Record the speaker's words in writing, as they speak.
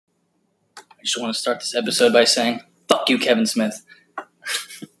I just want to start this episode by saying, fuck you, Kevin Smith.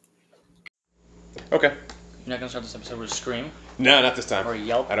 Okay. You're not going to start this episode with a scream? No, not this time. Or a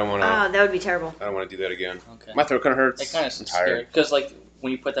yelp? I don't want to. Oh, that would be terrible. I don't want to do that again. Okay. My throat kind of hurts. It kind of I'm scared. tired. Because, like,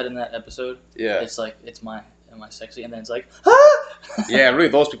 when you put that in that episode, Yeah. it's like, am I sexy? And then it's like, Yeah, it really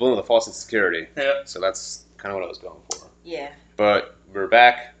lulls people into the false insecurity. Yeah. So that's kind of what I was going for. Yeah. But we're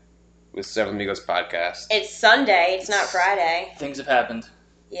back with Seven Amigos podcast. It's Sunday. It's not Friday. Things have happened.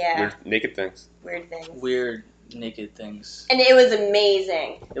 Yeah. Weird naked things. Weird things. Weird, naked things. And it was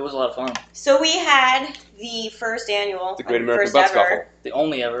amazing. It was a lot of fun. So we had the first annual. The Great American first Butt ever Scuffle. The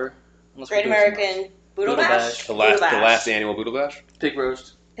only ever. unless we Great do it so much. American Boodle Boodle Bash. Bash. The Boodle last Bash. annual Boodle Bash. Pig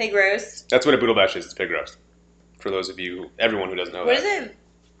roast. Pig roast. That's what a Boodle Bash is. It's pig roast. For those of you, everyone who doesn't know What is that. it?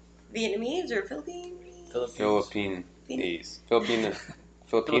 Vietnamese or Philippines? Philippines.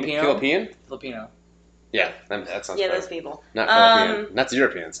 Filipino? Filipino? Yeah, that sounds Yeah, better. those people. Not Filipino. Not the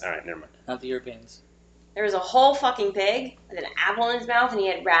Europeans. All right, never mind. Not the Europeans. There was a whole fucking pig with an apple in his mouth, and he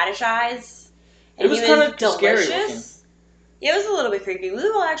had radish eyes. And It was he kinda delicious. scary looking. Yeah, it was a little bit creepy. We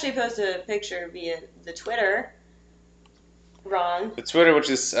will actually post a picture via the Twitter. Ron. The Twitter, which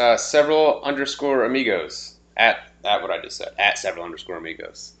is several_amigos. At what I just said. At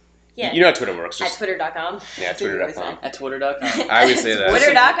several_amigos. Yeah. You know how Twitter works. At Just, twitter.com. yeah, twitter.com. At twitter.com. I always say that. Is this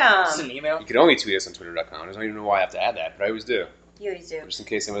Twitter.com. an email? You can only tweet us on twitter.com. I don't even know why I have to add that, but I always do. You always do. Just in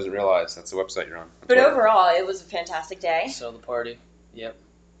case anyone doesn't realize that's the website you're on. But Twitter. overall, it was a fantastic day. So the party. Yep.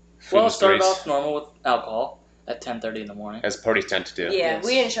 Food Well, it and started streets, off normal with alcohol at 10:30 in the morning. as parties tend to do. Yeah, Yes.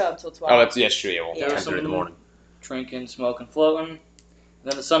 we didn't show up till 12. Oh, that's true. Yeah, well, Yeah. 10:30 in the morning. Drinking, smoking, floating. And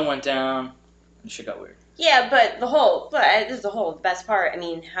then the sun went down, and shit got weird. Yeah, this is the best part. I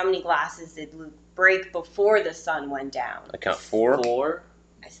mean, how many glasses did Luke break before the sun went down? I count 4. 4.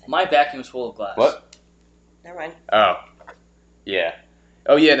 I said, My vacuum's full of glass. What? never mind. Oh, yeah.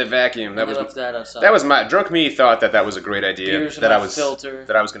 Oh yeah, the vacuum. That That was outside. that was my drunk me thought that was a great idea. Beers in That my I was filter.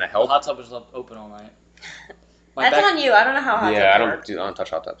 that I was gonna The help. hot tub was open all night. That's on you. I don't know how hot Yeah, I tubs don't work. touch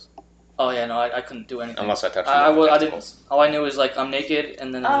hot tubs Oh yeah, no, I couldn't do anything. unless I touch I them with didn't. testicles. All I knew was like I'm naked,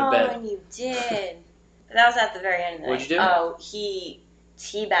 and then there's a Oh, bed. and you did. But that was at the very end of the What'd night. you do? Oh, he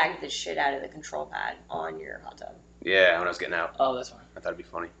teabagged the shit out of the control pad on your hot tub. Yeah, when I was getting out, Oh, that's fine. I thought it'd be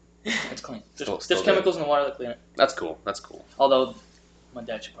funny. It's clean. Still There's good. chemicals in the water that clean it. That's cool. That's cool. Although my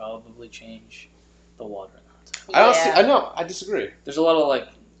dad should probably change the water in the hot tub. I don't see. I know. I disagree. There's a lot of like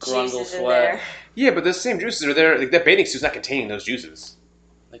grundle Juices in sweat. there. Yeah, but those same juices are there. Like that bathing suit's not containing those juices.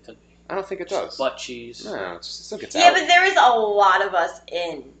 They could be. I don't think it does. Butt cheese. No, it still gets Yeah, out. but there was a lot of us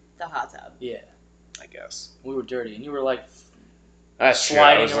in the hot tub. Yeah, I guess. we were dirty, and you were like, That's true.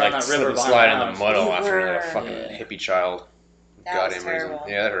 Sliding I was around like that river slip and behind slide the in the house. mud all You afternoon like a were. fucking Yeah. hippie child. That was Goddamn terrible. reason.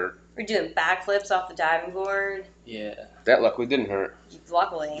 Yeah, that hurt. We're doing backflips off the diving board. yeah. That luckily didn't hurt.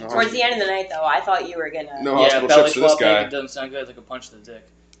 Luckily. No. Towards the end of the night, though, I thought you were gonna. No Yeah, hospital belly trips for this flop guy. naked doesn't sound good. It's like a punch to the dick.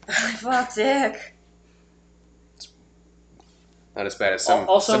 Fuck, Dick. Not as bad as some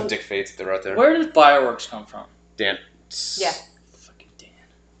Also, dick fates that are out there. Where did fireworks come from? Dan. Yeah. Fucking Dan.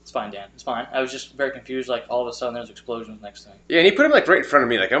 It's fine, Dan. It's fine. I was just very confused. Like all of a sudden, there's explosions next thing. Yeah, and he put him like right in front of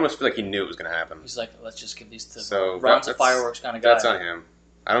me. Like I almost feel like he knew it was gonna happen. He's like, let's just give these to So rounds of that's- fireworks kind of guy. That's on him.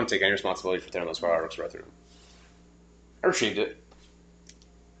 I don't take any responsibility for tearing those fireworks right through. I retrieved it.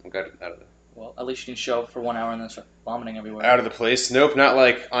 I got it out of Well, at least you can show up for 1 hour and then start vomiting everywhere. the place. Nope, not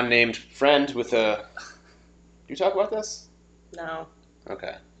like unnamed friend with a. Did you talk about this? No.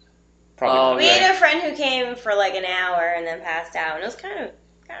 Okay. Oh, Probably. We not. had a friend who came for like an hour and then passed out, and it was kind of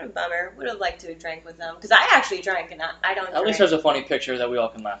a bummer. Would have liked to have drank with them because I actually drank and I don't. At drink. least there's a funny picture that we all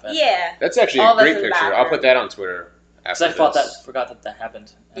can laugh at. Yeah. That's actually All a of us great in the picture. I'll bathroom. put that on Twitter Because after I this. forgot that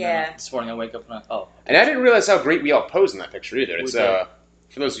happened. And Yeah. then this morning I wake up and And I didn't realize how great we all posed in that picture either. It's We did.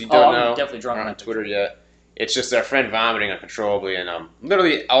 for those of you who Oh, don't I'm know, definitely drunk aren't on on that Twitter yet. It's just our friend vomiting uncontrollably, and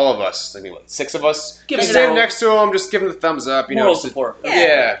literally all of us, I mean, what, 6 of us, Give just it standing out. next to him, just giving the thumbs up, you know, moral just, support.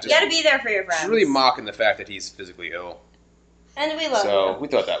 yeah, You got to be there for your friends. just really mocking the fact that he's physically ill. And we love So you. we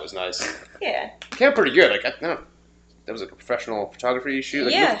thought that was nice. Yeah. Came pretty good. Like that was like a professional photography shoot.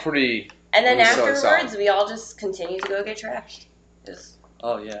 Like, it Yeah. looked pretty. And then It was solid. afterwards, we all just continued to go get trashed.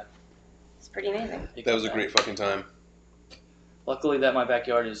 Oh yeah. It's pretty amazing. That was a great fucking time. Luckily that my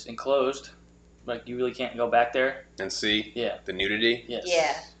backyard is enclosed. Like you really can't go back there. And see Yeah. the nudity. Yes.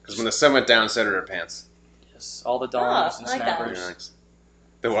 Yeah. Because when the sun went down, so did her pants. Yes. All the dongs and I like that. Very snappers. nice.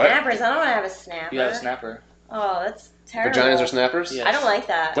 The what? Snappers. I don't want to have a snapper. You got a snapper. Oh, that's terrible. Vaginas are snappers? Yeah. I don't like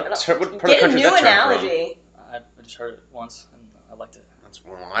that. What I don't- part of the Get a country is new that term from? analogy. I just heard it once and I liked it.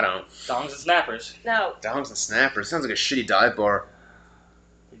 Well, I don't. Dongs and snappers. No. Dongs and snappers. Sounds like a shitty dive bar.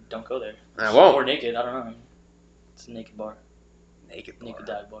 Don't go there. I won't. Or naked. I don't know. It's a naked bar. Naked bar. Naked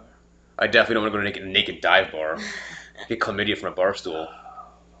dive bar. I definitely don't want to go to a naked dive bar. Get chlamydia from a bar stool.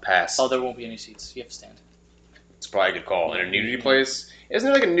 Pass. Oh, there won't be any seats. You have to stand. It's probably a good call. In a nudity place, isn't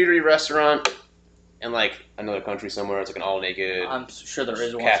there like a nudity restaurant in like another country somewhere? It's like an all naked I'm sure there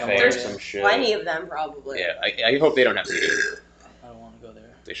is one cafe somewhere. or There's some shit. Plenty of them, probably. Yeah, I hope they don't have seating. I don't want to go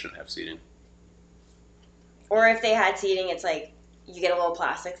there. They shouldn't have seating. Or if they had seating, it's like you get a little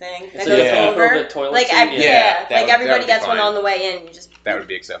plastic thing that It's goes like Yeah. a over. appropriate toilet Like seat. yeah, Yeah, that like would- everybody that would be gets one fine. on the way in. You just That would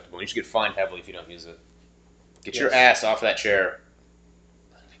be acceptable. You should get fined heavily if you don't use it. Get your Yes. ass off of that chair.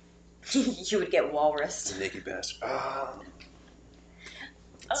 you would get walrused. Naked bastard. Oh,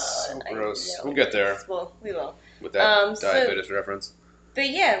 so I gross. know. We'll get there Well, we will. with that So- diabetes reference. But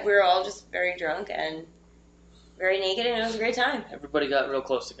yeah, we were all just very drunk and very naked, and it was a great time. Everybody got real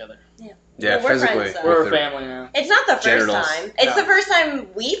close together. Yeah, Well, we're physically. friends, though. We're a with their- family now. It's not the first Genitals. time. It's No. the first time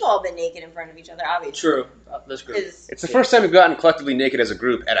we've all been naked in front of each other, obviously. True. This group. 'Cause It's the first time we've gotten collectively naked as a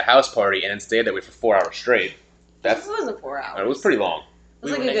group at a house party and then stayed that way for 4 hours straight. this wasn't 4 hours. It was pretty long. It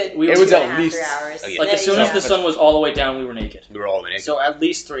was like We a were good naked. It was 2 and at a half, least- 3 hours. oh, yeah. Like Then as soon yeah. as the sun was all the way down, we were naked. We were all naked. So at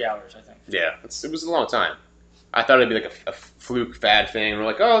least 3 hours, I think. Yeah, it was a long time. I thought it'd be like a fluke fad thing. We're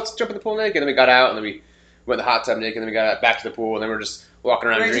like, oh, let's jump in the pool naked. And then we got out, and then we went in the hot tub naked, and then we got out back to the pool, and then we're just walking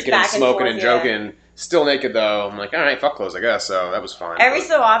around We were just drinking and back and smoking forth, and yeah. joking. Still naked, though. I'm like, all right, fuck clothes, I guess. So that was fine. Every But-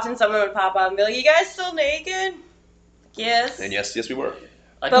 so often, someone would pop up and be like, "You guys still naked?" Yes. And yes, we were.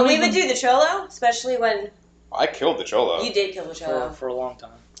 I But don't we even- would do the cholo, especially when I killed the cholo. you did kill the cholo. for a long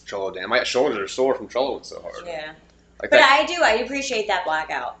time. Cholo, damn. My shoulders are sore from choloing so hard. Yeah. Like But that. I appreciate that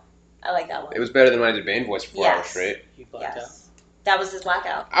blackout. I like that one. It was better than when I did Bane voice for 4 hours Yes. straight. He blacked out. Yes. That was his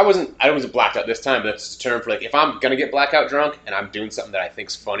blackout. I wasn't blacked out this time, but that's a term for like if I'm gonna get blackout drunk and I'm doing something that I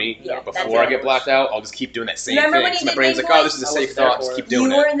think's funny Yeah, that's before I it. get blacked out, I'll just keep doing that same Remember thing. when he So my did brain's Bane like, oh, voice? this is a I safe wasn't there thought, for just it. keep You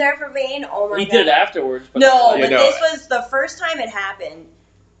doing it. weren't there for Vane? Oh my We god. did it afterwards. But No, Yeah, but no. this was the first time it happened.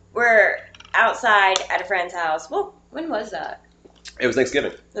 We're outside at a friend's house. Well, when was that? It was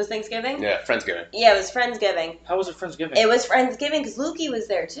Thanksgiving. It was Thanksgiving? Yeah, Friendsgiving. Yeah, it was Friendsgiving. How was it Friendsgiving? It was Friendsgiving because Lukey was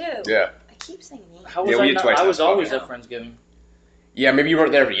there too. Yeah. I keep saying he. How was Yeah, we I did not? twice I was last always week. at Friendsgiving. Yeah, maybe you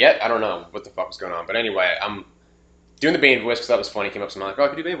weren't there yet. I don't know what the fuck was going on. But anyway, I'm doing the Bane voice because that was funny. Came up to me like, oh, I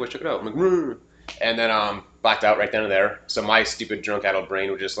can do Bane voice. Check it out. I'm like, "Rrr." And then blacked out right then and there. So my stupid drunk adult brain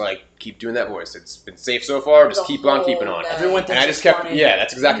would just like keep doing that voice. It's been safe so far. Just The keep on whole keeping on. night. Everyone And thinks I it's just kept, funny. yeah,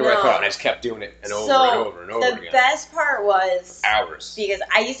 that's exactly what I No. thought. And I just kept doing it and over So, and over and over The again. best part was Hours. because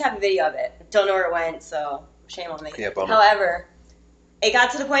I used to have a video of it. Don't know where it went, so shame on me. Yeah, bummer. However, it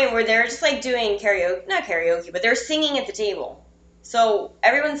got to the point where they're just like doing karaoke, not karaoke, but they're singing at the table. So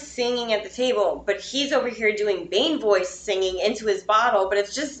everyone's singing at the table, but he's over here doing Bane voice singing into his bottle, but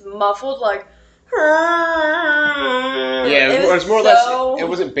it's just muffled like. Yeah, it was more or so- less. It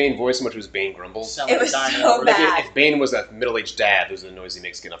wasn't Bane voice so much. It was Bane grumbles. Sound It like was dying so over. bad. Like if Bane was a middle-aged dad, those are the noises he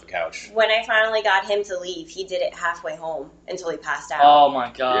makes getting off the couch. When I finally got him to leave, he did it halfway home until he passed out. Oh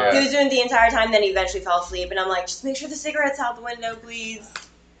my god. Yeah. He was doing it the entire time, then he eventually fell asleep, and I'm like, just make sure the cigarette's out the window, please.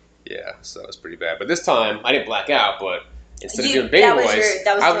 Yeah, so it was pretty bad. But this time, I didn't black out, but instead You- of doing Bane that was voice, your-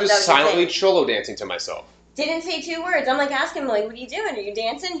 that was I the- was that just was your silently thing. cholo dancing to myself. Didn't say 2 words. I'm like asking him, like, what are you doing? Are you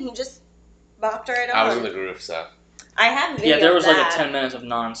dancing? He just bopped right on. I was in the groove, so. I have a video Yeah, there of was like that. a 10 minutes of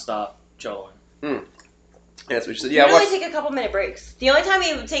non-stop choloing. Yeah, that's what she said. You Yeah, really what? take a couple minute breaks. The only time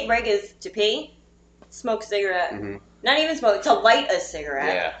he would take break is to pee, smoke a cigarette. Mm-hmm. Not even smoke, to light a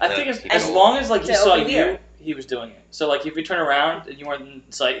cigarette. Yeah. I think he as told- long as like he To saw open beer. you, he was doing it. So like if you turn around and you weren't in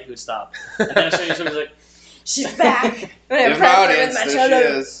sight, he would stop. And then as soon as he was like, She's back. I'm gonna There's my impress her audience. with my There she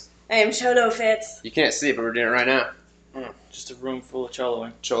cholo. is. I am cholo fits. You can't see it, but we're doing it right now. just a room full of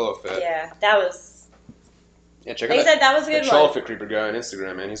choloing. Cholo fit. Yeah, that was. Yeah, check They it out. said that was a That good Cholo one. Fit Creeper guy on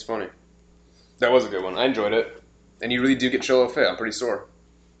Instagram, man. He's funny. That was a good one. I enjoyed it. And you really do get Cholo Fit. I'm pretty sore.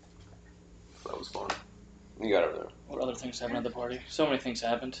 That was fun. You got over there. What other things happened at the party? So many things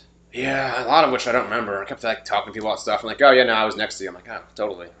happened. Yeah, a lot of which I don't remember. I kept like talking to people about stuff. I'm like, oh yeah, no, I was next to you. I'm like, oh,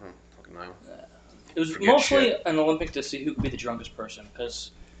 totally. Fucking no. It was Forget mostly shit. an Olympic to see who could be the drunkest person.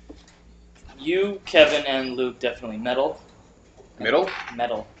 Because you, Kevin, and Luke definitely medal. Middle?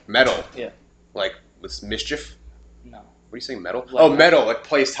 Medal. Metal. Yeah. Like with mischief? No. What are you saying, metal? Like- Oh, metal, like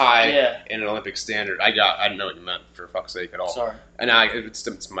placed high Yeah. in an Olympic standard. I didn't know what you meant, for fuck's sake, at all. Sorry. And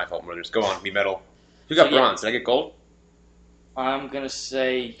it's my fault, brothers. Go on, be metal. Who got So, yeah. bronze? Did I get gold? I'm gonna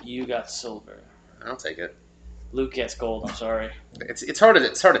say you got silver. I'll take it. Luke gets gold. I'm sorry. It's hard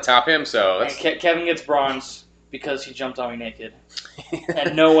to top him. So And that's Kevin gets bronze because he jumped on me naked.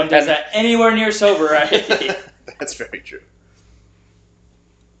 And no one does that anywhere near sober, right? That's very true.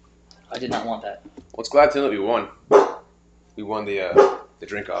 I did not want that. Well, it's glad to know that we won. We won the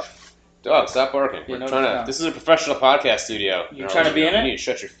drink off. Dog, stop barking. Yeah, We're no, trying to. no. This is a professional podcast studio. You trying to be in You it? need to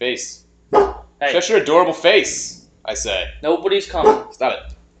shut your face. Hey, Shut your adorable face, I say. nobody's coming. Stop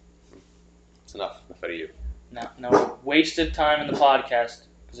it. It's enough. Enough out of you. No, wasted time in the podcast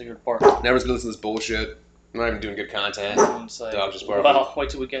because of your part. Never's gonna listen to this bullshit. I'm not even doing good content. And it's like, Dog just barking. well, wait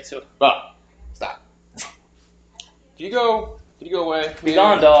till we get to it. Bob, stop. Did you go away? Be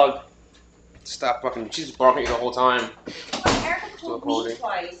gone, dog. Stop fucking. She's just barking at you the whole time. Well, Erica Still called me recording.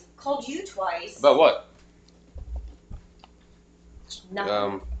 twice. Called you twice. About what?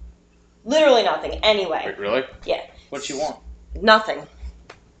 Nothing. Literally nothing. Anyway. Wait, really? What you want? Nothing.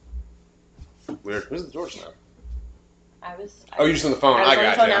 Weird. Who's at the door just now? I was. Oh, you're just on the phone. I was on the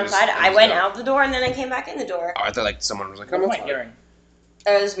got phone you. outside. I went out the door and then I came back in the door. Oh, I thought like someone was like, What "Come am on." I hearing?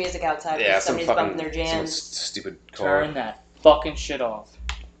 There's music outside. Yeah, because some somebody's fucking bumping their someone's jams. stupid car. Turn that fucking shit off.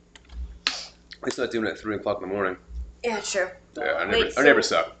 At least not doing it at 3 o'clock in the morning. Yeah, sure. Yeah, our Wait, neighbors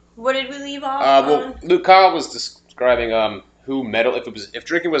suck. What did we leave off Well, on? Luke Kyle was describing who medaled if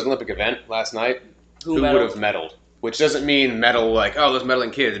drinking was an Olympic event last night. Who would medaled? have medaled? Which doesn't mean medal like those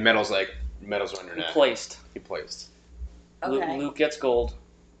medaling kids. Medals like medals on your Who neck. placed? He placed. Okay. Luke gets gold.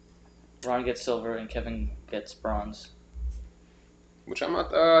 Ron gets silver, and Kevin gets bronze. Which I'm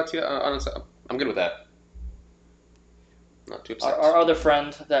not. Honestly, I'm good with that. Not too upset. Our other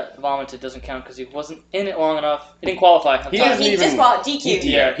friend that vomited doesn't count because he wasn't in it long enough. He didn't qualify. He Yeah, doesn't he even- just bought DQ.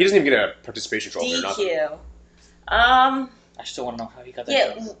 Yeah. He doesn't even get a participation trophy or nothing. DQ. I still want to know how he got that.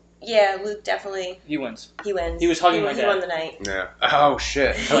 Yeah, job. yeah. Luke definitely. He wins. He wins. He was hugging my He dad. won the night. Yeah. Oh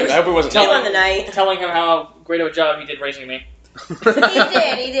shit. I hope it wasn't. He won the night. Telling him how great of a job he did raising me. He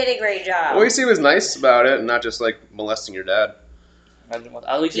did. He did a great job. At least he was nice about it and not just like molesting your dad.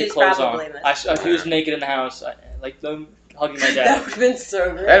 At least he He had was clothes probably on. missing. He was naked in the house, like them hugging my That dad. would have been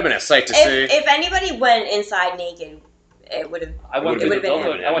so great. That'd have been a sight to see. If anybody went inside naked, it would have. I went. It would've been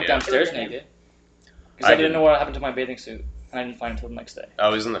I him. went downstairs It would've been naked because I didn't didn't. know what happened to my bathing suit, and I didn't find it until the next day. Oh,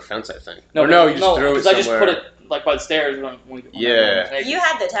 he was on the fence, I think. No, Or no, you just threw it because I just somewhere. put it like by the stairs when I Yeah. was naked. You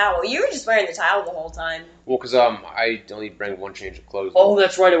had the towel. You were just wearing the towel the whole time. Well, because I only bring one change of clothes. Oh,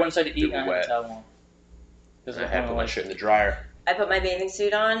 that's right. I went inside to eat They and were I had wet. a towel on. 'Cause I I had to put my shit in the dryer. I put my bathing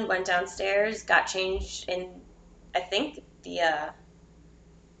suit on, went downstairs, got changed in, I think the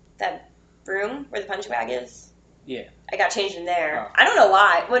that room where the punching bag is. Yeah. I got changed in there. Oh. I don't know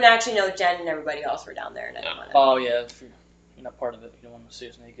why. Well, actually, no. Jen and everybody else were down there, and I didn't want to. Oh yeah. If you're not part of it, you don't want to see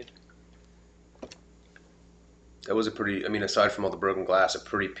us naked. That was a pretty. I mean, aside from all the broken glass, a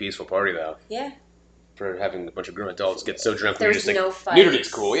pretty peaceful party though. Yeah. For having a bunch of grown adults get so drunk, There we was just think no fights.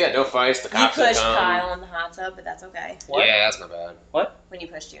 nudity's cool. Yeah, no fights. The You cops will pushed come. Kyle in the hot tub, but that's okay. What? Yeah, that's not bad. When he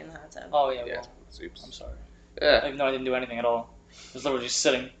pushed you in the hot tub. Oh yeah. Yeah, Well, oops. I'm sorry. Yeah. Even though I didn't do anything at all, I was literally just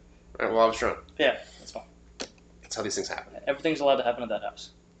sitting. All right, well, I was drunk. Yeah, that's fine. That's how these things happen. Everything's allowed to happen at that house.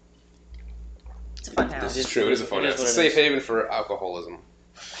 It's a fun This house. is true. It is a fun It is house. what It's a it safe is. haven for alcoholism.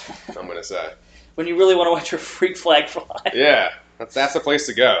 I'm gonna say. When you really want to watch your freak flag fly. Yeah, that's the place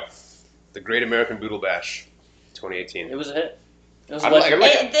to go. The Great American Boodle Bash, 2018. It was a hit. It was I'd like-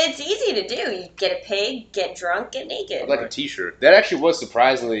 legendary. It's easy to do. You get a pig, get drunk, get naked. I'd like a T-shirt. That actually was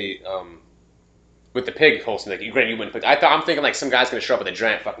surprisingly with the pig whole thing. Like, granted, you wouldn't put. I'm thinking like some guy's gonna show up with a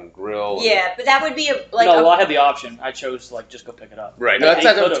giant fucking grill. and- Yeah, but that would be a like. no, a, well, I had the option. I chose to, like, just go pick it up. Right. No, Like,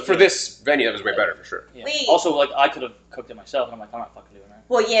 that's they could've, for yeah. this venue. That was way better for sure. Yeah. Wait. Also, like, I could have cooked it myself, and I'm like, I'm not fucking doing that.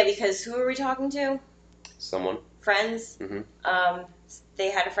 well, yeah, because who are we talking to? Someone. Friends. Mhm. They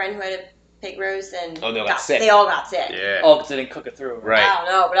had a friend who had a pig roast, and Oh, they all got sick. They all got sick. Yeah. Oh, because they didn't cook it through. Right. I don't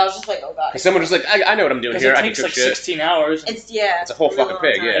know, but I was just like, oh god. 'Cause someone just like I know what I'm doing Because here. it I can takes cook like shit. 16 hours. It's yeah. It's a whole really fucking long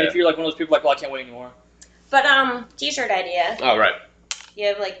pig, time. yeah. And if you're like one of those people like, well, I can't wait anymore. But t-shirt idea. Oh right. You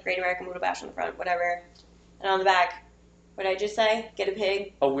have like Great American Boodle Bash on the front, whatever, and on the back. What did I just say? Get a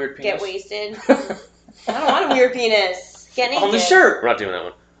pig, A weird penis. get wasted. I don't want a weird penis. Get naked. On the shirt. We're not doing that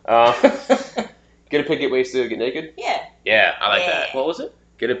one. Get a pig, get wasted, get naked. Yeah. Yeah, I like Yeah. that. What was it?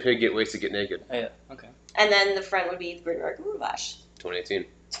 Get a pig, get wasted, get naked. Oh, yeah. Okay. And then the front would be the Great American Boodle Bash. 2018.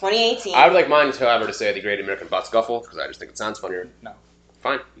 2018. I would like mine, however, to say the Great American Butt Scuffle because I just think it sounds funnier. No.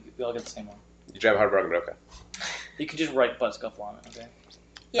 Fine. We all get the same one. You drive a hard bargain, but okay. You could just write butt scuffle on it. Okay.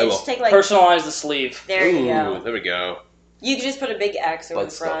 yeah, I just will. take like. Personalize the sleeve. There you Ooh, go. there we go. You could just put a big X over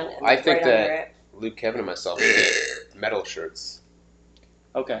Bud the front. Scuffle. And I like, think right that- under it. Luke, Kevin, and myself should get metal shirts.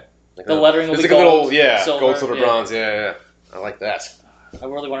 Okay. Like The a- lettering will There's be like gold, a little, yeah, silver, gold, silver, yeah. bronze. Yeah. I like that. I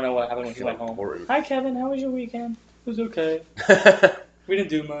really want to know what happened when I you feel went home. important. Hi, Kevin. How was your weekend? It was okay. Okay, We didn't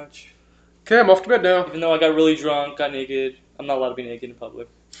do much. I'm off to bed now. Even though I got really drunk, got naked. I'm not allowed to be naked in public.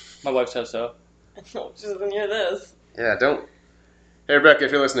 My wife says so. No, she doesn't hear this. Yeah, don't. Hey, Rebecca,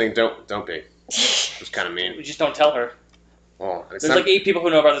 if you're listening, don't be. It was kind of mean. We just don't tell her. Well, it's There's like 8 people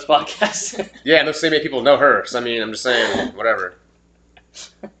who know about this podcast. yeah, and those same 8 people know her. So I mean, I'm just saying, whatever.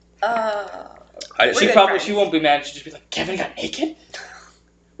 We're She good probably friends. she won't be mad. She'll just be like, Kevin got naked.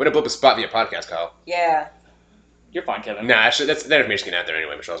 Way to blow up a spot via podcast, Kyle. Yeah. You're fine, Kevin. Nah, that information getting out there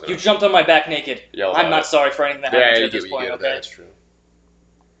anyway. Michelle's gonna You jumped on my back naked. yell I'm about not it. sorry for anything that Yeah, happened to you you at this get point. it. Okay. That's true.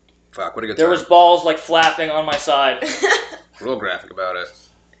 Fuck, what a good There time. was balls like flapping on my side. Real graphic about it.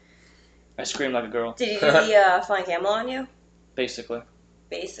 I screamed like a girl, Did he do the flying camel on you? basically.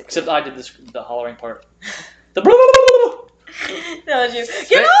 Basically. Except I did the hollering part. The That was you.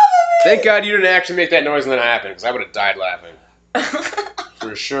 Get off of Thank God you didn't actually make that noise when that happened, because I would have died laughing.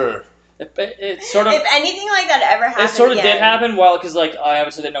 For sure. it sort of If anything like that ever happened it sort of again, did happen, because like I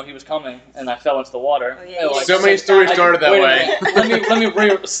obviously didn't know he was coming, and I fell into the water. Oh, yeah, Like, So many stories I- started that wait a way. minute.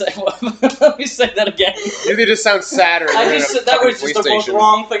 Let me say that again. They just sound sadder. I than just in a that fucking was just the police most station.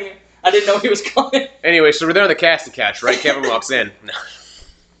 wrong thing. I didn't know he was coming. Anyway, so we're there on the casting couch, right? Kevin walks in. No.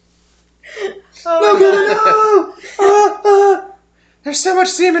 Oh, There's so much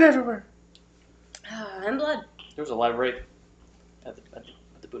semen everywhere. and blood. There was a live rape at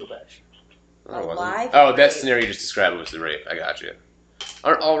the Boodle Bash. Oh, it wasn't. Live Oh, that rape. scenario you just described was the rape. I got you.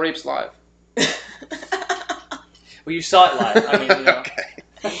 Aren't all rapes live? Well, you saw it live. I mean, you know.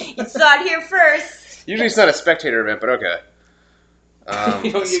 Okay. You saw it here first. Usually it's not a spectator event, but okay.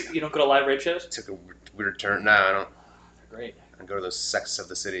 You don't go to live rape shows? Took a weird turn. No, I don't. Great. I go to those sects of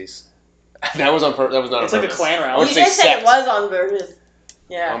the cities. That was on purpose. That was not It's on like a purpose. Klan I rally. would You say just said sect. it was on purpose.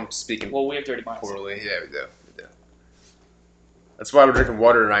 Yeah. I'm speaking Well, we have dirty minds. poorly. Yeah, we do. That's why we're drinking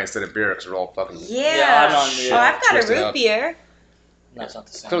water tonight instead of beer, because we're all fucking... Yeah. I'm on the- Oh, I've got a Twisted root up. beer. No, it's not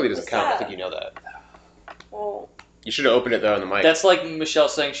the same. Clearly doesn't What's count. I that? think you know that. Oh. You should have opened it, though, on the mic. That's like Michelle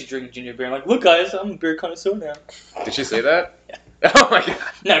saying she's drinking ginger beer. I'm like, look, guys, I'm a beer connoisseur now. Did she say that? Oh, my God.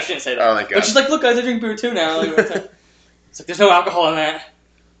 No, she didn't say that. Oh, my God. But she's like, look, guys, I drink beer too now. It's like, there's no alcohol in that.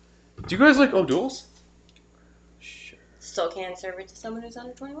 Do you guys like O'Doul's? Sure. Still can't serve it to someone who's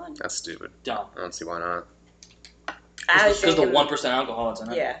under 21. That's stupid. Dumb. I don't see why not. I was Because the drinking. 1% alcohol that's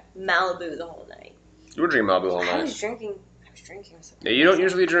in it. Yeah, Malibu the whole night. You were drinking Malibu the whole I night. was drinking. So Yeah, you don't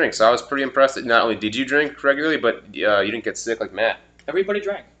usually drink, so I was pretty impressed that not only did you drink regularly, but you didn't get sick like Matt. Everybody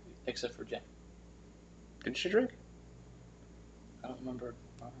drank, except for Jen. Didn't she drink? I don't remember.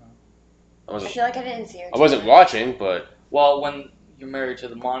 I don't know. I I wasn't. feel like I didn't see her. I wasn't watching, but Well, when you're married to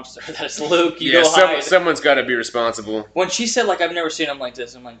the monster that is Luke, you go hide. someone's got to be responsible. When she said, like, I've never seen him like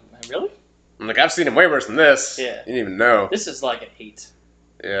this, I'm like, really? I'm like, I've seen him way worse than this. Yeah. You didn't even know. This is like an 8.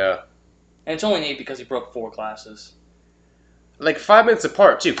 Yeah. And it's only an 8 because he broke 4 glasses. Like 5 minutes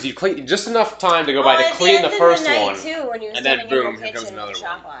apart too, because you clean just enough time to go by to at clean end the of first night, one. too, when you were and then standing in boom, the here comes kitchen, another the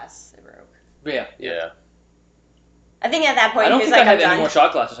shot one. glass it broke. But yeah. Yeah. I think at that point I don't he was think like, I I'm had any done. more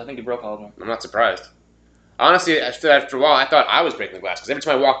shot glasses. I think he broke all of them. I'm not surprised. Honestly, after a while, I thought I was breaking the glass because every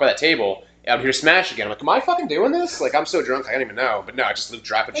time I walk by that table, I would hear smash again. I'm like, am I fucking doing this? Like, I'm so drunk, I don't even know. But no, I just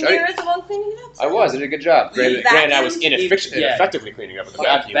drop it And shut. you were the one cleaning it up. I was. I did a good job. You Granted, I was vacuumed? ineffectively cleaning up with the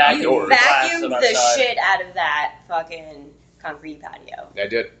Fucking vacuum vacuum. You outdoors. Glass vacuumed of the outside. shit out of that fucking concrete patio. I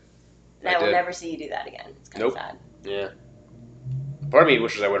did. And I will did. never see you do that again. It's kind Nope. of sad. Yeah. Part of me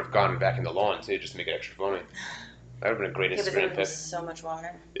wishes I would have gone back in the lawn too, just to make it extra funny. That would have been a great Yeah, but there Instagram would be pic. so much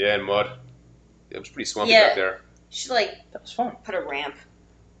water. Yeah, and mud. It was pretty swampy Yeah. back there. You should like That was fun. put a ramp.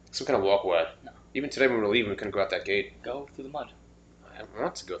 Some kind of walkway. No. Even today when we were leaving, we couldn't go out that gate. Go through the mud. I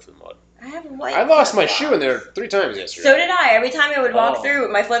want to go through the mud. I have white. I lost my flip-flops. shoe in there 3 times yesterday. So did I. Every time I would walk Oh.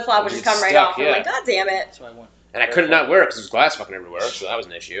 through, my flip flop would just You'd come right stuck, off. I'm yeah. like, God damn it. That's why I went. And I couldn't not wear it because there was glass fucking everywhere, so that was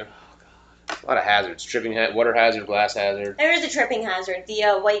an issue. A lot of hazards. Tripping, water hazard, glass hazard. There was a tripping hazard.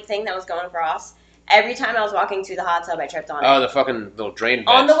 The white thing that was going across. Every time I was walking through the hot tub, I tripped on it. Oh, the fucking little drain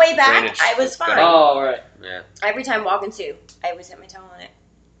On vents, the way back, drainage I was that's fine. got- Oh, all right. Yeah. Every time walking too, I always hit my toe on it.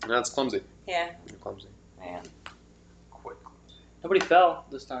 No, it's clumsy. Yeah, You're clumsy. I am. Quite clumsy. Nobody fell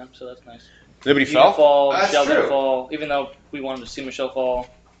this time, so that's nice. Nobody You didn't fell? fall. That's Michelle true. didn't fall, even though we wanted to see Michelle fall.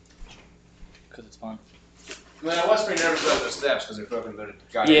 Because it's fun. Man, I was pretty nervous about those steps because they're fucking loaded.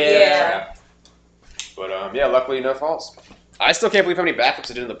 Yeah. But yeah, luckily no falls. I still can't believe how many backflips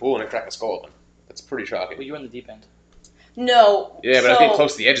I did in the pool and I cracked my skull open. That's pretty shocking. But you were in the deep end. No. Yeah, but I so think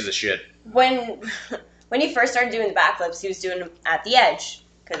close to the edges of shit. when he first started doing the backflips, he was doing them at the edge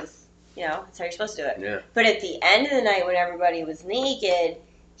because that's how you're supposed to do it. Yeah. But at the end of the night, when everybody was naked,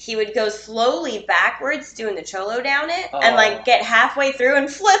 he would go slowly backwards, doing the cholo down it, and Oh. get halfway through and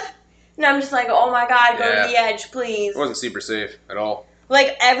flip. And I'm just like, oh my god, go Yeah. to the edge, please. It wasn't super safe at all.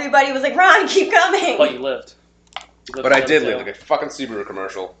 Like everybody was like, Ron, keep coming. But you lived. You lived But I to did the live tail. like a fucking Subaru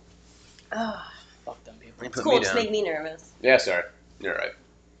commercial. Oh, Fuck them people. it's cool. Just make me nervous. Yeah, sorry. You're right.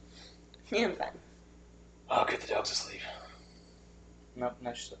 Yeah, I'm fine. I'll get the dogs to sleep. No,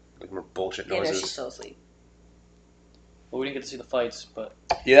 she's Like more bullshit Yeah, no, noises. she's still asleep. well, we didn't get to see the fights, but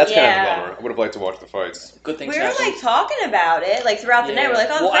Yeah, that's kind of Yeah. a bummer. I would have liked to watch the fights. good things We were happened. like talking about it, like throughout the night. We're like,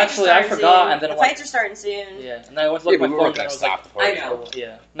 oh, the Well, fights actually, are I starting forgot, soon. and then the it went- fights are starting soon. Yeah, and then I went to look Yeah, at but my we phone, weren't and I gonna was stop like, the party. I know.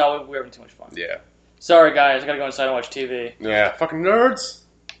 yeah. No, we were having too much fun. Yeah. Sorry, guys, I gotta go inside and watch TV. Yeah, fucking nerds.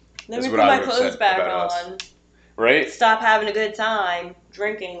 Let That's me what put I my would've clothes said back about us. on. Right? Stop having a good time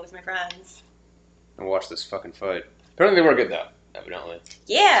drinking with my friends. And watch this fucking fight. Apparently they were good though, evidently.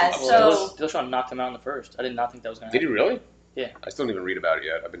 Yeah, Well, so Dillashaw knocked him out in the first. I did not think that was gonna Did happen. he really? Yeah. I still didn't even read about it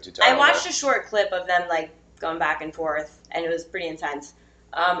yet. I've been too tired. I all day. watched a short clip of them like going back and forth, and it was pretty intense.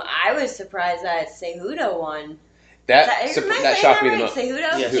 I was surprised that Cejudo won. That Am I saying shocked me the right? most.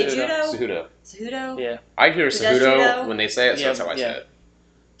 Cejudo? Yeah, Cejudo? Cejudo. Cejudo? Yeah. I hear does Cejudo judo? when they say it, so Yeah, that's how I yeah. say it.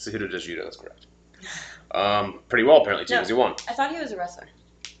 Cejudo does judo, that's correct. Pretty well apparently too, No. because he won. I thought he was a wrestler.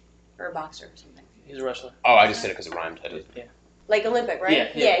 Or a boxer or something. He's a wrestler. Oh, I just said it because it rhymed. I did. Yeah. Like Olympic,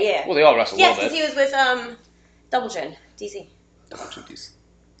 right? Yeah, yeah. Well, they all wrestle Yes, a because little he was with Double Chin, DC. bit. Double cheese.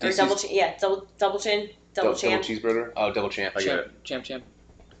 Or Double Chin, yeah, Double Chin, Double Champ. Double cheeseburger. Oh, double champ. I get it. Champ. Champ.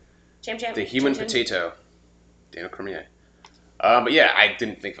 The human Chin. potato. Daniel Cormier. But yeah, I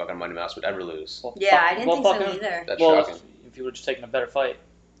didn't think fucking Mighty Mouse would ever lose. Well, Yeah, fuck- I didn't well, think so fuck him. either. That's Well, shocking. if you would have just taken a better fight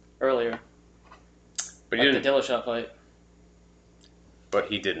earlier, But he like didn't. the Dillashaw fight. But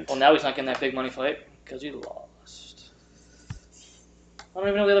he didn't. Well, now he's not getting that big money fight because he lost. I don't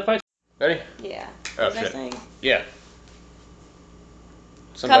even know the other fights. Ready? Yeah. Oh, What was I shit. saying? Yeah.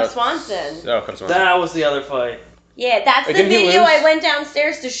 Cub Swanson. Oh, Cub Swanson. That was the other fight. Yeah, that's Wait, the didn't he video lose? I went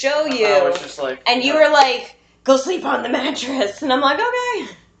downstairs to show you. I was just like, And you were like, go sleep on the mattress. And I'm like, okay.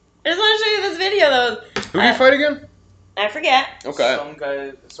 I just want to show you this video, though. Who did he fight again? I forget. Okay. Some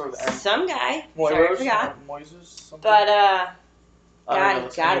guy, sort of. Some guy. Sorry, I forgot. Moises, something. But, I don't know if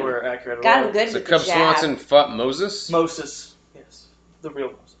it's got him. anywhere accurate at got all. him good So with Cub the jab. Swanson fought Moses? Moses. Yes. The real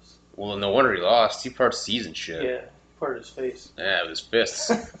Moses. Well, no wonder he lost. He parts C's and shit. Yeah. Part of his face. Yeah, with his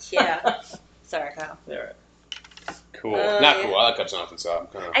fists. Yeah. Sorry, Kyle. There. Cool. Yeah. Not cool. I like Cub Swanson, so I'm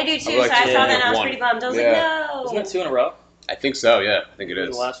kind of. I do too, I would like so I to saw see that and I was one. pretty bummed. I was Yeah. like, no. Isn't that 2 in a row? I think so, yeah. I think it Was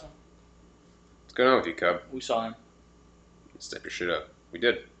is. the last one? What's going on with you, Cub? We saw him. Step your shit up. We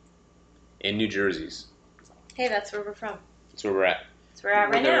did. In New Jersey's. Hey, that's where we're from. That's where we're at. That's where we're at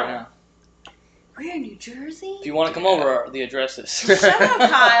We're right there now. We're in New Jersey? If you want to come over, the address is. Shut up,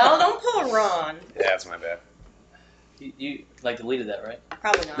 Kyle. Don't pull a Ron. Yeah, that's my bad. You like deleted that, right?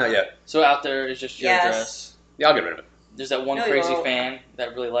 Probably not. Not yet. So out there is just your Yes. address. Yeah, I'll get rid of it. There's that one No, you crazy won't. fan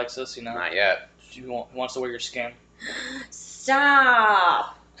that really likes us, you know. Not yet. Who wants to wear your skin.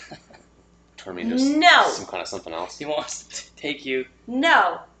 Stop. Turn me into No. some kind of something else. He wants to take you,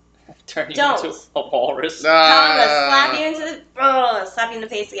 No. turn you Don't. into a walrus. Kyle, I'm gonna slap you into the. Slap you in the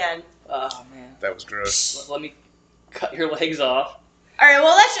face again. Oh man. That was gross. Let me cut your legs off. Alright,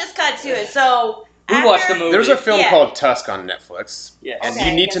 well, let's just cut to it. So. We after- watched the movie. There's a film Yeah. called Tusk on Netflix, Yes. and Okay,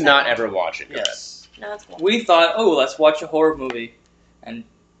 you need to guess not I- ever watch it. Go ahead. Yes. No, it's cool. We thought, oh, let's watch a horror movie and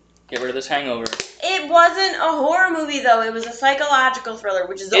get rid of this hangover. It wasn't a horror movie, though. It was a psychological thriller,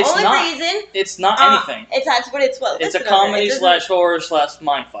 which is the It's only not. reason. It's not anything. That's what it's. Well, It's a listen, comedy it slash horror slash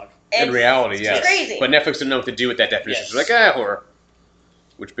mindfuck. it's- In reality, it's yes. crazy. But Netflix didn't know what to do with that definition. Yes. They're like, horror.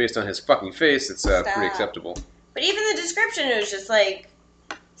 Which, based on his fucking face, it's Stop. pretty acceptable. But even the description, it was just like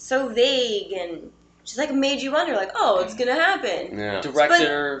so vague and just like made you wonder, like, oh, it's gonna happen. Yeah.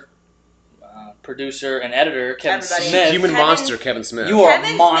 Director, producer, and editor Kevin Everybody. Smith. Human Kevin- monster, Kevin Smith. You are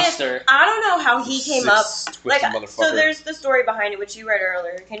Kevin a monster. Smith, I don't know how he came up. Twisted Like, motherfucker. so there's the story behind it, which you read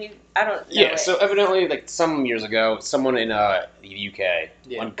earlier. Can you? I don't know. Yeah, it. so evidently, like some years ago, someone in the UK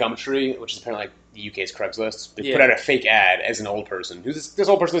Yeah. on Gumtree, which is apparently like the UK's Craigslist, they Yeah. put out a fake ad as an old person. This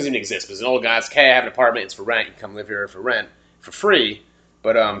old person doesn't even exist, but it's an old guy. It's like, hey, I have an apartment. It's for rent. You can come live here for rent for free.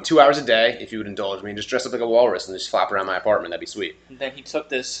 But 2 hours a day, if you would indulge me, just dress up like a walrus and just flop around my apartment. That'd be sweet. And then he took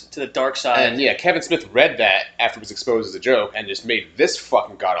this to the dark side. And yeah, Kevin Smith read that after it was exposed as a joke and just made this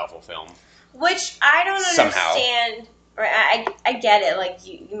fucking god awful film. Which I don't Somehow. understand. Or I get it. Like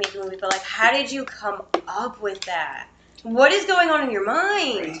you made the movie, but like, how did you come up with that? What is going on in your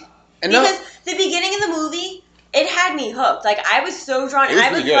mind? And Because the beginning of the movie, it had me hooked. Like I was so drawn. It was I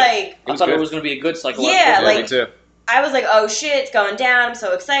really was good. like, I was thought good. it was going to be a good psychological. Yeah, yeah, like- me too. I was like, oh shit, it's going down. I'm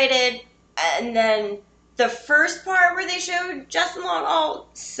so excited. And then the first part where they showed Justin Long all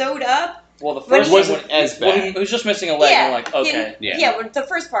sewed up. Well, the When first he- one wasn't as well, bad. he was just missing a leg. And we're like, okay. Yeah. Well, the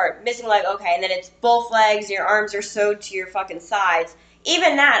first part, missing leg, okay. And then it's both legs, your arms are sewed to your fucking sides.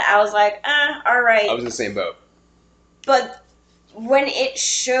 Even that, I was like, all right. I was in the same boat. But when it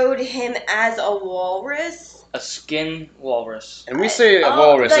showed him as a walrus. A skin walrus. And we say a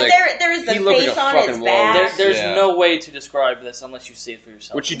walrus, like there is the he looked face like a on his fucking back. walrus. There's Yeah. no way to describe this unless you see it for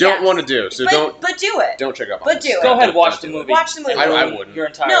yourself. which you don't Yes. want to do. So but do it. don't check up on But this. do it. Go ahead, Don't watch the do it. movie. Watch the movie. And I ruin wouldn't. Your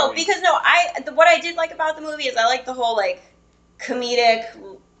entire No, week. because what I did like about the movie is I like the whole like comedic.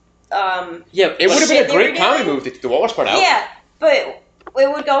 Yeah, It would have been shit a they were great comedy doing. movie if they took the walrus part out. Yeah, but it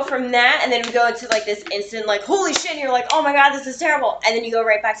would go from that, and then it would go into like this instant, like holy shit, and you're like, oh my god, this is terrible, and then you go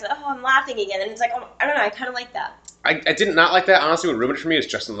right back to, oh, I'm laughing again, and it's like, oh, I don't know, I kind of like that. I did not like that. Honestly, what ruined it for me is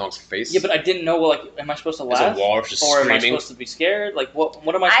Justin Long's face. Yeah, but I didn't know. Like, am I supposed to As laugh, a walrus just or am I screaming. supposed to be scared? Like, what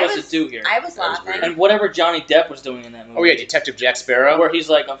am I supposed to do here? I was That was laughing. weird. And whatever Johnny Depp was doing in that movie. Oh yeah, Detective Jack Sparrow. where he's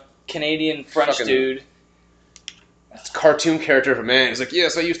like a Canadian French Fucking- dude. It's a cartoon character of a man. He's like,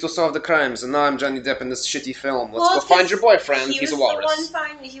 yes, I used to solve the crimes, and now I'm Johnny Depp in this shitty film. Let's Well, go it's find 'cause your boyfriend. He He's a was walrus.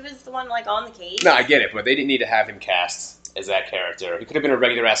 he was the one like on the case. No, I get it, but they didn't need to have him cast as that character. He could have been a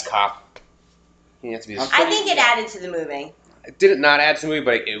regular ass cop. He didn't have to be. I think it added to the movie, It did not add to the movie,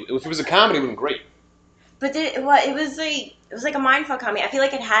 but if it was a comedy, it would have been great. but it was like a mindfuck comedy. I feel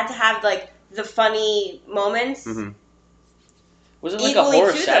like it had to have like the funny moments. Mm-hmm. Was it like Equally a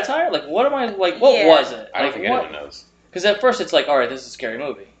horror to the- satire? Like, what am I like? What Yeah. was it? I don't Like, think what? anyone knows. Because at first it's like, all right, this is a scary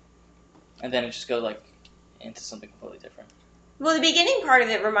movie, and then it just goes like into something completely different. Well, the beginning part of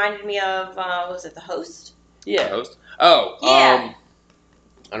it reminded me of what was it, The Host? Yeah. Host? Oh, Yeah.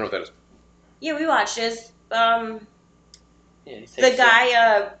 I don't know what that is. Yeah, we watched this. Yeah. he takes The it.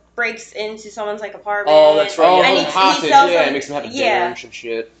 guy breaks into someone's like apartment. Oh, that's right. Oh, Yeah. And the he hostage. sells Yeah, them- it makes him have a dinner yeah. and some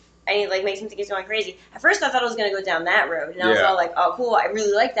shit. And he like makes him think he's going crazy. At first, I thought it was gonna go down that road, and I was Yeah. all like, "Oh, cool! I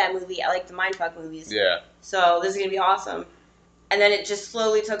really like that movie. I like the mindfuck movies, Yeah. so this is gonna be awesome." And then it just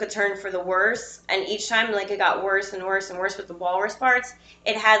slowly took a turn for the worse, and each time like it got worse and worse and worse with the walrus parts.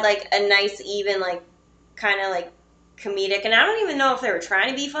 It had like a nice, even like kind of like comedic, and I don't even know if they were trying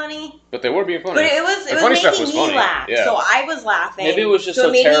to be funny, But they were being funny. but it was The funny stuff making was me funny. laugh, Yeah. so I was laughing. Maybe it was just So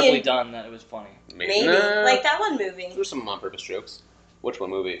so maybe terribly in- done that it was funny. Maybe Nah. like that one movie. There's some on-purpose jokes. Which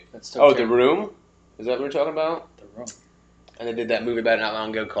one movie? That's so Oh, The terrible. Room? Is that what we're talking about? The Room. And they did that movie about not long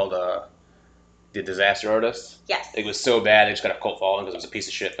ago called The Disaster Artist. Yes, It was so bad it just got a cult following because it was a piece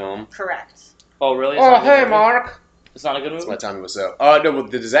of shit film. correct. Oh, really? It's not a good movie? Mark! It's not a good That's movie. why Tommy was so. No, well,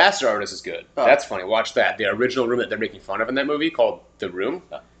 The Disaster Artist is good. Oh. That's funny. Watch that. The original room that they're making fun of in that movie called The Room.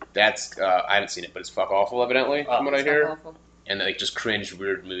 Oh. That's I haven't seen it, but it's fuck awful evidently Oh. from what I It's hear. awful. And like just cringe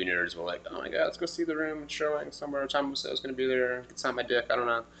weird movie nerds were like, oh my god, let's go see The Room. It's showing somewhere. Tommy was going to be there. It's not my dick. I don't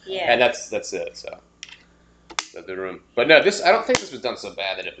know. Yeah. And that's it. So The Room. But no, I don't think this was done so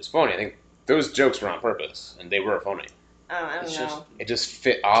bad that it was funny. I think those jokes were on purpose and they were funny. Oh, I don't It's know. just- It just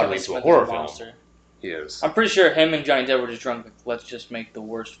fit oddly Kevin into a Smith is horror film. monster. He is. I'm pretty sure him and Johnny Depp were just drunk. Like, let's just make the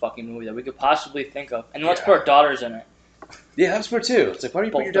worst fucking movie that we could possibly think of, and let's Yeah. put our daughters in it. Yeah, that's weird too. It's like, why do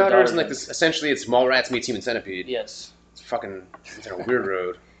you put Both your their daughters in daughters like this? Essentially, it's Mallrats meets Human Centipede. Yes. It's fucking. It's in a weird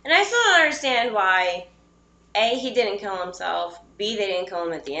road. And I still don't understand why, A, he didn't kill himself, B, they didn't kill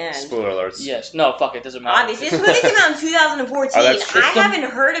him at the end. Spoiler alerts. Yes. No. Fuck it. Doesn't matter. Obviously, this movie came out in 2014. Oh, that's true. I haven't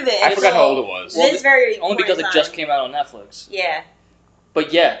heard of it. I forgot how until old it was. Well, This very Only because it point just in came out on Netflix. time. Yeah.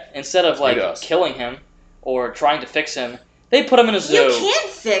 But yeah, instead of like Yes. killing him or trying to fix him, they put him in a zoo. You can't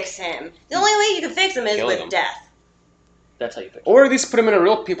fix him. The only way you can fix him is Killing with him. death. That's how you fix him. Or at least put him in a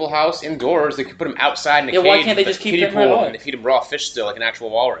real people house indoors. They could put him outside in a Yeah, cage. why can't they with a just keep kiddie him at pool home? and feed him raw fish still like an actual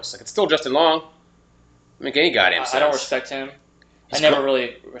walrus? Like it's still Justin Long. Make any goddamn sense. I don't respect him. He's I never cool.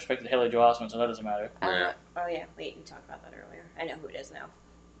 really respected Haley Joel Osment, so that doesn't matter. Yeah. Oh, yeah. Wait, you talked about that earlier. I know who it is now.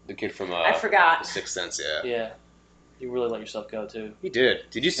 The kid from I The forgot. Sixth Sense. Yeah. Yeah. You really let yourself go too. He did.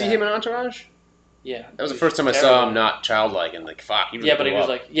 Did you see Yeah. him in Entourage? Yeah. That was the first time I saw him not childlike and like fuck. He really Yeah, but he blew was up.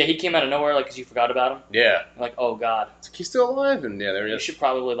 like, yeah, he came out of nowhere, like, because you forgot about him. Yeah. Like, oh god, It's like, he's still alive, and yeah, there he you is. should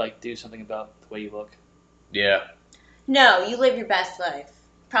probably like do something about the way you look. Yeah. No, you live your best life.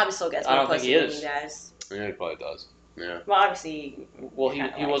 Probably still gets I more don't think pussy he than is. you guys. Yeah, he probably does. Yeah. Well, obviously. Well, he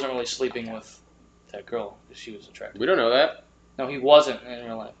Kinda like wasn't it. really sleeping with that girl because she was attractive. We don't know that. No, he wasn't in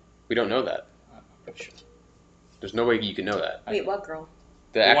real life. We don't know that. I'm pretty sure. There's no way you can know that. Wait, what girl?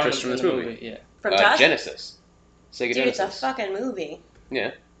 The one actress in from the this movie. Yeah. From Tusk? Genesis. Sega Dude, it's a Genesis. fucking movie.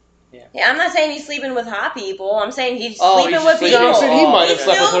 Yeah. Yeah, I'm not saying he's sleeping with hot people. I'm saying he's Oh, sleeping he's with sleeping- people. No, I said he Oh, might have okay.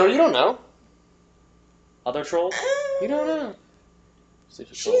 slept with Still- her. You don't know. Other trolls? You don't know.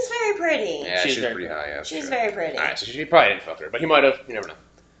 Sleeps with trolls. She's very pretty. Yeah, She's she's very pretty high. Yeah, She's sure. very pretty. All right, so she probably didn't fuck her, but he might have. You never know.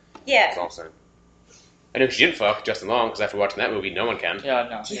 That's Yeah. all I'm saying. I know she didn't fuck Justin Long because after watching that movie, no one can. Yeah,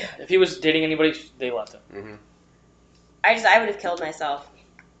 no. Yeah. If he was dating anybody, they left him. Mm-hmm. I would have killed myself.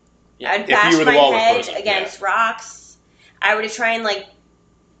 Yeah. I'd If you bash were the my walrus head person, against rocks. I would have tried and like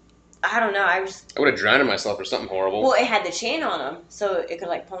I don't know. I just I would have drowned myself or something horrible. well, it had the chain on him, so it could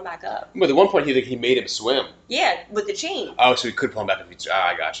like pull him back up. But at one point, he made him swim. Yeah, with the chain. Oh, so he could pull him back if he.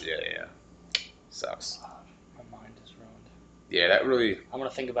 I got you. Yeah. Sucks. My mind is ruined. Yeah, that really. I'm gonna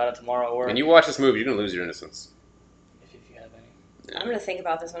think about it tomorrow, or When you watch this movie, you're gonna lose your innocence. if you have any. Yeah. I'm gonna think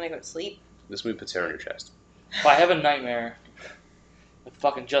about this when I go to sleep. This movie puts hair on your chest. If I have a nightmare with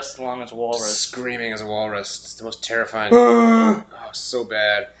fucking just as long as Walrus. Screaming as a walrus. It's the most terrifying. Oh, so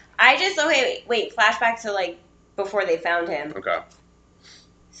bad. I just wait. Flashback to like before they found him. Okay.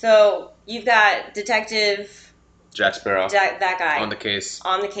 So you've got Detective Jack Sparrow that guy on the case.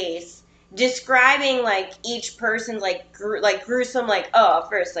 on the case, describing like each person's like gruesome, like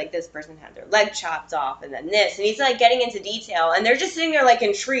first like this person had their leg chopped off and then this, and he's like getting into detail, and they're just sitting there like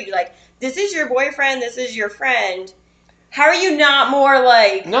intrigued, like this is your boyfriend, this is your friend. How are you not more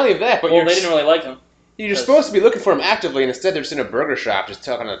like? Not only that, but Well, they didn't really like him. you're supposed to be looking for him actively, and instead they're just in a burger shop just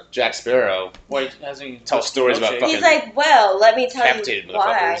talking to Jack Sparrow. Wait, hasn't he Tell stories about milkshake? fucking- He's like, well, let me tell Capitated you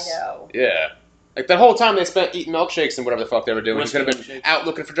why I motherfuckers. know. Yeah. Like, the whole time they spent eating milkshakes and whatever the fuck they were doing. He Whiskey could have been milkshakes. out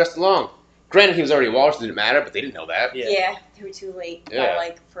looking for Justin Long. Granted, he was already a walrus, it didn't matter, but they didn't know that. Yeah. They were too late. Yeah. By,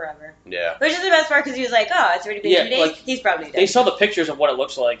 like forever. Yeah. Which is the best part because he was like, oh, it's already been Yeah, 2 days. like, He's probably dead. They saw the pictures of what it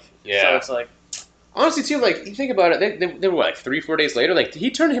looks like. Yeah. So it's like, Honestly, too, like, you think about it, they were, like, 3-4 days later, like,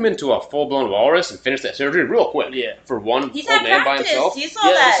 he turned him into a full-blown walrus and finished that surgery real quick. yeah. For one He's old had man by practice. himself. You saw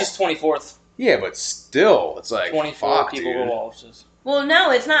Yeah, that. this is 24th. Yeah, but still, it's like, 24 fuck, people dude. were walruses. Well,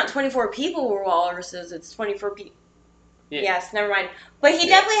 no, it's not 24 people were walruses. It's 24 people. Yeah. Yes, never mind. But he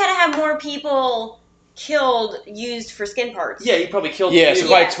Yeah. definitely had to have more people killed used for skin parts. Yeah, he probably killed Yeah, a so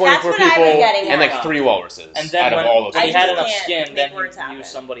few. like that's 24 what I was people getting and at. like 3 walruses And then out when, of all of when I he them. had just enough can't skin, make then words he happen. used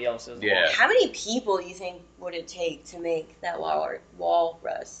somebody else's. Yeah. How many people you think would it take to make that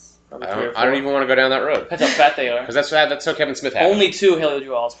walrus? Probably I 3 or don't, 4. I don't even want to go down that road. Depends how fat they are. Because that's how Kevin Smith had him. Only 2 Haley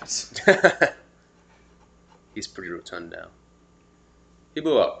Joel Osments. He's pretty rotund now. He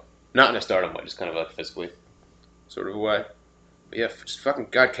blew up. Not in a stardom way, just kind of like physically. Sort of a way. But yeah, just fucking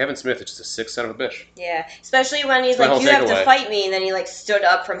God, Kevin Smith is just a sick son of a bitch. Yeah, especially when he's That's my like, whole "You have to takeaway. fight me," and then he like stood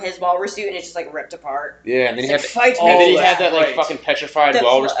up from his walrus suit and it just like ripped apart. Yeah, and then he had It's like, that, fight and then he me. had that like Right. fucking petrified The-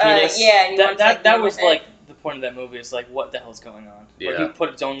 walrus penis. Yeah, and he wanted to, like, That move was with it. like the point of that movie. Is like, what the hell's going on? Like, Yeah. he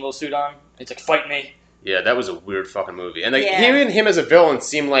put his own little suit on. He's like, fight me. Yeah, that was a weird fucking movie. And like Yeah. him as a villain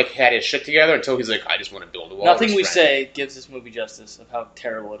seemed like he had his shit together until he's like, I just want to build a walrus. Nothing we friend. say gives this movie justice of how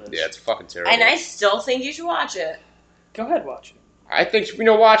terrible it is. Yeah, it's fucking terrible. And I still think you should watch it. Go ahead, watch it. I think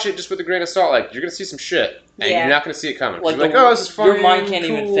watch it just with a grain of salt. Like you're gonna see some shit, and Yeah. you're not gonna see it coming. 'Cause Like you're like, the- oh, this is funny. your mind can't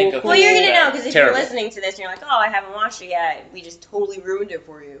even cool, think of cool. Well, you're gonna Yeah. know because if Terrible. you're listening to this and you're like, "Oh, I haven't watched it yet," we just totally ruined it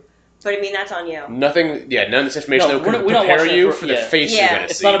for you. But I mean, that's on you. Nothing. Yeah, none of this information No, that could we don't prepare watch it you for- for the yeah. face Yeah. you're gonna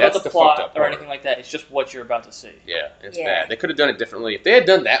It's see. not about That's the fucked plot up or part. anything like that. It's just what you're about to see. Yeah, it's Yeah. bad. They could have done it differently. If they had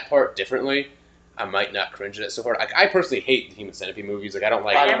done that part differently, I might not cringe at it so hard. Like, I personally hate the Human Centipede movies. Like I don't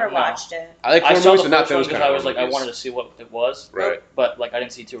like. I I don't never know. watched it. I like I horror saw movies, the but not first one those because kind I of was like, I movies. wanted to see what it was. Right. But like, I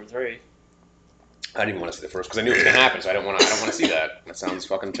didn't see 2 or 3. I didn't even want to see the first because I knew it was gonna happen, so I don't want to see that. That sounds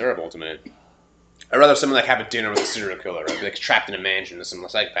fucking terrible to me. I'd rather someone like have a dinner with a serial killer, right? Be like trapped in a mansion and some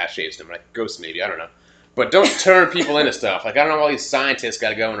psychopath chases them, like ghosts maybe. I don't know. But don't turn people into stuff. Like I don't know why all these scientists got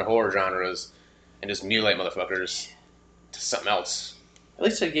to go into horror genres and just mutilate motherfuckers to something else. At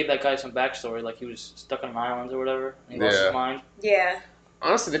least they gave that guy some backstory. Like he was stuck on an island or whatever. And he lost Yeah. his mind. Yeah,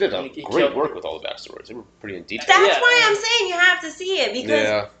 Honestly, they did a He great killed- work with all the backstories. They were pretty in detail. that's Yeah. why I'm saying you have to see it because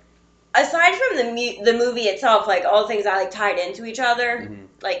Yeah. aside from the movie itself, like all the things that like tied into each other, Mhm.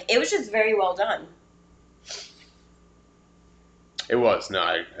 like it was just very well done. It was. No,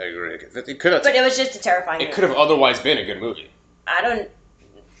 I agree. It could have. But it was just a terrifying. It could have otherwise been a good movie. I don't.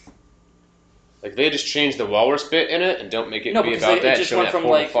 Like they just changed the walrus bit in it and don't make it No, be because about it that. just Show went that from,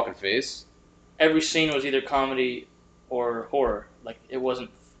 horrible like- fucking face. Every scene was either comedy or horror. Like it wasn't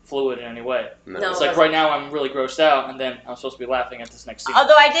fluid in any way. No. No. It's like right now I'm really grossed out, and then I'm supposed to be laughing at this next scene.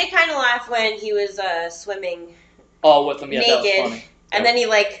 Although I did kind of laugh when he was swimming All with them, yeah, that was naked, funny. and then he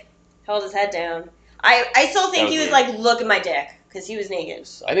like held his head down. I still think That he was was weird. like, look at my dick, because he was naked.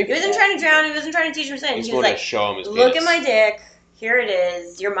 I think He wasn't trying to drown. He wasn't trying to teach him sin. he's He more was to like, show him his look penis. at my dick. Here it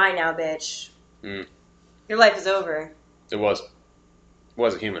is. You're mine now, bitch. Mm. Your life is over. It was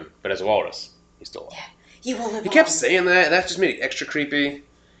a human, but as a walrus, he's still alive. You will live He kept on. saying that. That just made it extra creepy.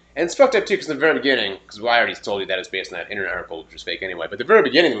 And it's fucked up too, because in the very beginning, because I already told you that it's based on that internet article, which was fake anyway. But the very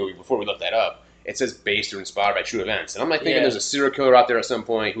beginning of the movie, before we looked that up, it says based or inspired by true events. And I'm like thinking Yeah. there's a serial killer out there at some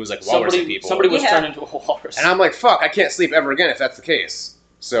point who was like walrusing people. Somebody was Yeah. turned into a walrus. And I'm like, fuck, I can't sleep ever again if that's the case.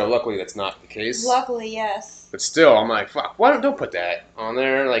 So luckily that's not the case. Luckily, yes. But still, I'm like, fuck, why don't put that on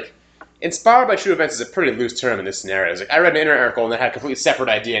there? Like, Inspired by true events is a pretty loose term in this scenario. It's like, I read an internet article and then had a completely separate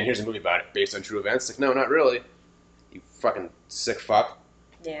idea, and here's a movie about it based on true events. Like, no, not really. You fucking sick fuck.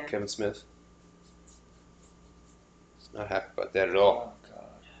 Yeah. Kevin Smith. Not happy about that at all. Oh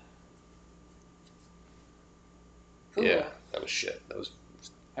god. Yeah, that was shit. That was.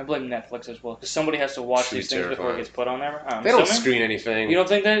 I blame Netflix as well because somebody has to watch Should be these things before terrifying. it gets put on there. They don't screen anything. You don't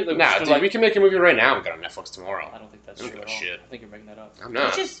think they? Like, Nah, dude, like, we can make a movie right now and get on Netflix tomorrow. I don't think that's I don't true give at a all. shit. I think you're making that up. I'm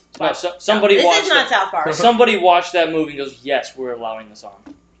not. Just No, somebody this watched is not it. South Park. Somebody watched that movie and goes, "Yes, we're allowing this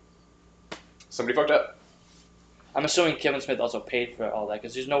on." Somebody fucked up. I'm assuming Kevin Smith also paid for all that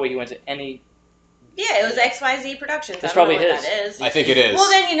because there's no way he went to any. Yeah, it was XYZ Productions. That's I don't know probably what his. that is. I think it is. Well,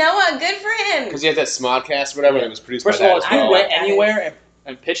 then you know what? Good for him. Because he had that Smodcast or whatever that was produced First by of all, that if as you well. went That anywhere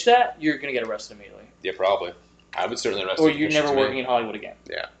and pitched that, you're gonna get arrested immediately, Yeah, probably. I would certainly arrest or him. you're never working in Hollywood again.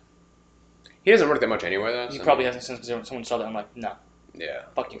 He doesn't work that much anyway, though. He so- probably hasn't since someone saw that. I'm like, no, Yeah,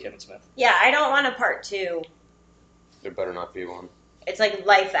 fuck you, Kevin Smith. Yeah, I don't want a part 2. there better not be one. It's like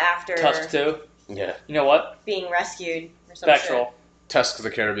life after Tusk too. Yeah. You know what? being rescued or some Spectral. Tusk of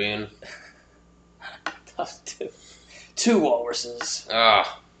the Caribbean. Tusk 2. 2 walruses.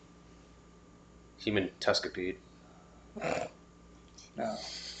 Ah. Human Tuscapede. No.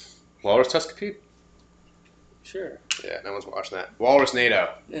 Walrus Tuscapede? Sure. Yeah, no one's watching that. Walrus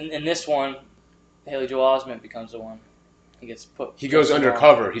NATO. In this one, Haley Joel Osment becomes the one. He gets put. He goes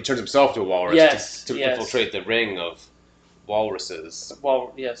undercover. He turns himself to a walrus Yes, to yes. infiltrate the ring of walruses.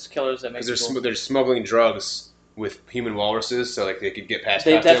 Well, yes, killers that make Because people. they're smuggling drugs with human walruses, so like they could get past.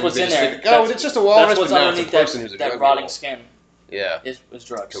 That's customs. what's They in just there. think, oh, it's just a walrus, That's what's but no, it's a underneath person who's a that drug rotting mule. skin Yeah, is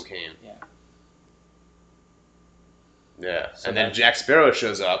drugs. cocaine. Yeah. Yeah, So and then that's- Jack Sparrow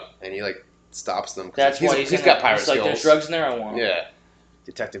shows up and he like stops them. 'cause That's why he's he's in got there. pirate He's like, skills. there's drugs in there. I want 'em. Yeah,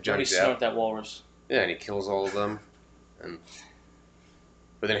 Detective Let Johnny me snort Depp. that walrus. Yeah, and he kills all of them.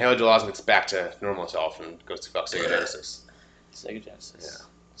 But then Haley Joel Osment gets back to normal self and goes to fuck Sega Genesis. Sega Genesis. Yeah.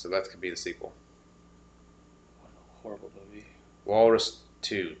 So that could be the sequel. What a horrible movie. Walrus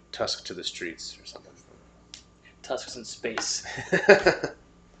 2, Tusk to the Streets or something. Tusks in space.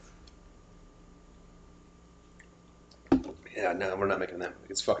 Yeah, no, we're not making that.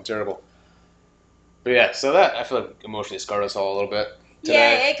 It's fucking terrible. But yeah, so that I feel like emotionally scarred us all a little bit today.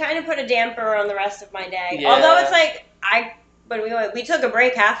 Yeah, it kind of put a damper on the rest of my day. Yeah. Although it's like when we took a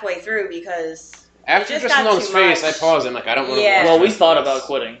break halfway through because After just just got Long's too face, much. I paused. I'm like, I don't want to. Yeah. Well, we thought about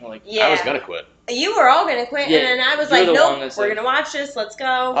quitting. Like, yeah, I was gonna quit. you were all gonna quit, Yeah, and then I was you're like, the one nope, that's we're like- gonna watch this. Let's go.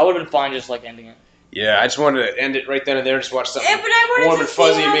 I would have been fine just like ending it. Yeah, I just wanted to end it right then and there. Just watch something. But I wanted warm to and see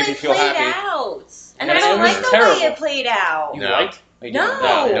fuzzy how and make it me feel played happy. out. And Yeah, I don't it was like the terrible. way it played out. You No. liked? Or you No.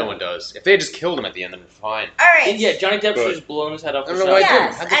 didn't? No one does. If they had just killed him at the end, then we're fine. All right. Yeah, Johnny Depp should Good. have just blown his head off I the don't know why side. I didn't.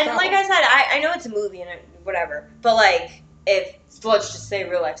 Yes, How'd you and stop like him? I said, I know it's a movie and whatever, but like if let's just say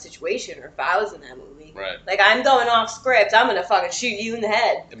real life situation, or if I was in that movie, Right. like I'm going off script, I'm gonna fucking shoot you in the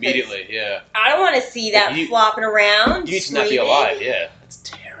head 'Cause Immediately, yeah. I don't want to see that You- flopping around. You need to not be screaming. alive, yeah. That's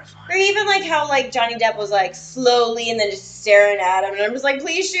terrifying. Or even like how like Johnny Depp was like slowly and then just staring at him, and I was like,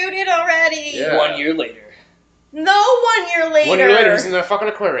 please shoot it already. Yeah. 1 year later. No, 1 year later. 1 year later, he's in the fucking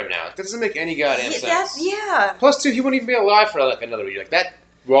aquarium now. That doesn't make any goddamn Yeah, sense. yeah. Plus, too, he wouldn't even be alive for like another year. Like that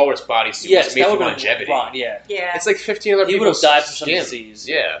walrus bodysuit Yes, was made that for would have longevity. been fine. Yeah. Yeah. It's like 15 other He would people's have died from some skin. disease.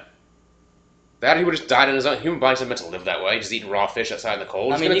 Yeah. That he would have just died in his own. Human body's not meant to live that way. Just eating raw fish outside in the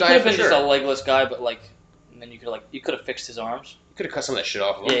cold. I He's mean, gonna he die could have for been sure. just a legless guy, but like, and then you could have fixed his arms. You could have cut some of that shit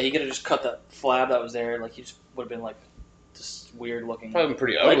off of him. Yeah, he could have just cut the flab that was there. Like, he just would have been like, just weird looking. Probably been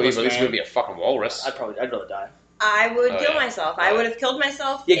pretty ugly, but Legless at least he man. would be a fucking walrus. I'd rather die. I would Oh, kill yeah. myself. Oh, I yeah. would have killed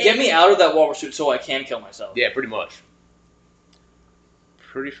myself. Yeah, get in- me out of that walrus suit so I can kill myself. Yeah, pretty much.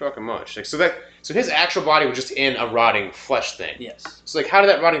 Pretty fucking much. Like, so his actual body was just in a rotting flesh thing. Yes. So like, how did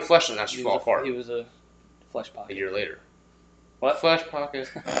that rotting flesh not just He fall was apart He was a flesh a pocket. year later? What? Flesh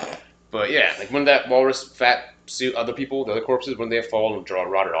pocket. But yeah, like when that walrus fat suit, other people, the other corpses, when they have fallen and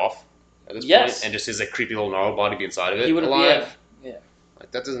rotted off at this Yes. point, and just his like creepy little gnarled body be inside of it, He would have. alive. Yeah.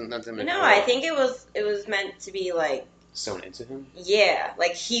 Like that doesn't make No, it I work. think it was meant to be like, sewn into him. yeah,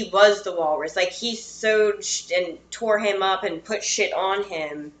 like he was the walrus. Like he sewed and tore him up and put shit on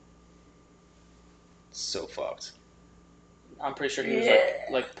him. So fucked. I'm pretty sure he was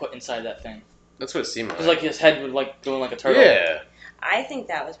like put inside that thing. That's what it seemed like. Because like his head would like go in like a turtle. yeah, I think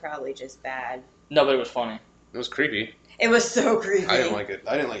that was probably just bad. No, but it was funny. it was creepy. It was so creepy. I didn't like it.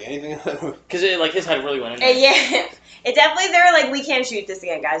 I didn't like anything. Because like his head really went in And there. yeah, it definitely. They were like, we can't shoot this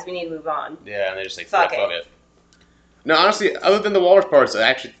again, guys. We need to move on. Yeah, and they just like Fuck fuck it. No, honestly, other than the walrus parts,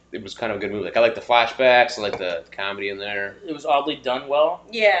 it was kind of a good movie. Like I like the flashbacks, I like the comedy in there. It was oddly done well.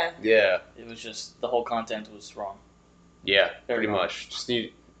 Yeah. Yeah, It was just the whole content was wrong. yeah, Very pretty wrong. much. Just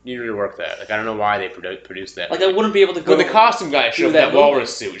need You need to rework that. Like, I don't know why they produced that. Like, they wouldn't be able to go. When the costume guy showed do up that in that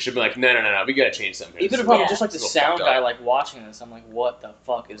walrus movie. suit, should be like, no, we gotta change something. here. Even This if is I'm Yeah. just like the it's a little sound fucked up. guy, like watching this, I'm like, what the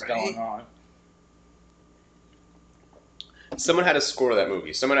fuck is Right? going on? Someone had to score that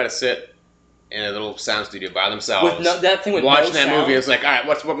movie. Someone had to sit in a little sound studio by themselves. With that thing with watching no that sound. movie, it's like, all right,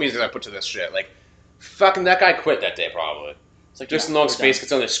 what music did I put to this shit? Like, fucking that guy quit that day probably. It's like, Just yeah, long we're space done.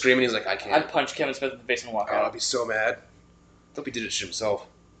 gets on there screaming. He's like, I can't. I'd punch Kevin Smith in the face and walk Oh, I'd out. be so mad. Hope he did it shit himself.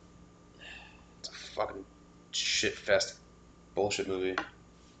 It's a fucking shit fest bullshit movie.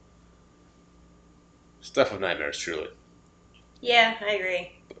 Stuff of nightmares, truly. Yeah, I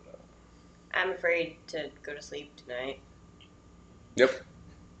agree. I'm afraid to go to sleep tonight. Yep.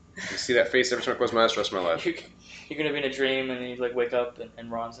 You see that face every time I close my eyes for the rest of my life. You're gonna be in a dream and then you like wake up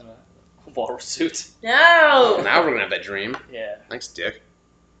and Ron's in a walrus suit. No! Now we're gonna have that dream. Yeah, Thanks, Dick.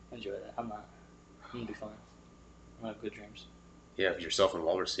 enjoy that. I'm not. I'm gonna be fine. I'm gonna have good dreams. Yeah, yourself in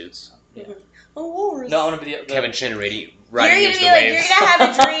walrus suits. Yeah. A walrus. No, I'm gonna be the Kevin Chen riding You're gonna into be the like, waves. you're gonna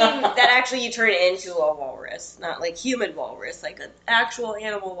have a dream that actually you turn into a walrus, not like human walrus, like an actual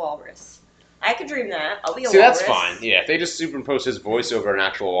animal walrus. I could dream that. I'll be a See, walrus. that's fine. Yeah, if they just superimpose his voice over an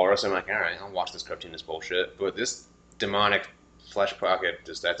actual walrus, I'm like, all right, I'll watch this cartoon, this bullshit. But this demonic flesh pocket,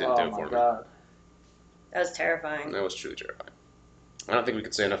 that didn't do Oh it my for me. god. That was terrifying. That was truly terrifying. I don't think we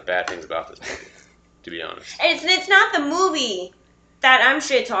could say enough bad things about this movie, to be honest. And it's not the movie that I'm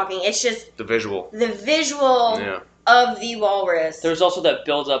shit talking. It's just The visual. the visual Yeah. of the walrus. There was also that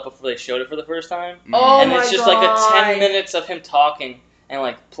build up before they showed it for the first time. Oh and my it's just God. like the 10 minutes of him talking and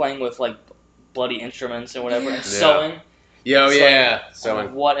like playing with like bloody instruments and whatever and Yeah. sewing. Yo, It's yeah. I'm So,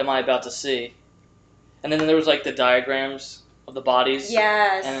 like, what am I about to see? And then there was like the diagrams of the bodies.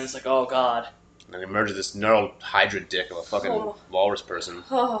 Yes. And it's like, oh god. and then emerged this gnarled hydra dick of a fucking Oh. walrus person.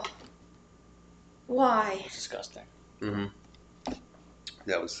 Oh. Why? It's disgusting. Mm-hmm.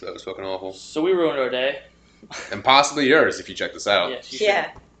 That was fucking awful. So we ruined our day. And possibly yours if you check this out. Yes, you should.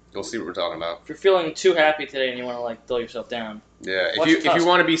 Yeah. You'll see what we're talking about. If you're feeling too happy today and you want to like dull yourself down, Yeah, Watch if Tusk. you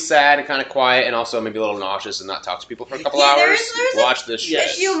want to be sad and kind of quiet and also maybe a little nauseous and not talk to people for a couple Yeah, hours, there's a- watch this Yes.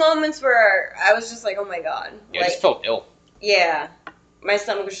 shit. A few moments where I was just like, oh my god. Yeah, I like, just felt ill. yeah. My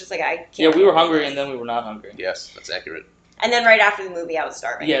stomach was just like, I can't. yeah, we were handle hungry this. and then we were not hungry. Yes, that's accurate. And then right after the movie, I was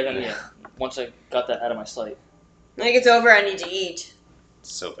starving. Yeah, then yeah. Once I got that out of my sight. When it gets over, I need to eat.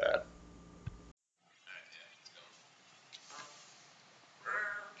 It's so bad.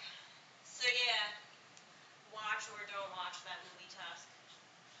 So yeah, watch or don't watch that movie Tusk.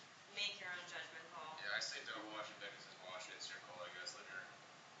 Make your own judgment call. Yeah, I say don't watch it. Becca says watch it. It's your call, I guess.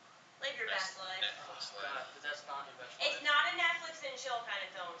 Live your best life. but that's not your best It's not a Netflix and chill kind of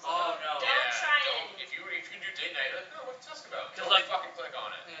film. So Oh, no. don't try and. If you can do date night, like, no, what's Tusk about? Because, Don't like- fucking click on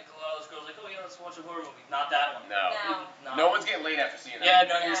it. Yeah, a lot of those girls like, oh yeah, let's watch a horror movie. Not that one. No. No. No one's getting laid after seeing that. Yeah,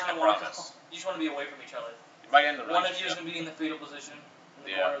 no, you're just No. gonna want to. Promise. You just want to be away from each other. It might end the One of you is relationship. gonna be in the fetal position in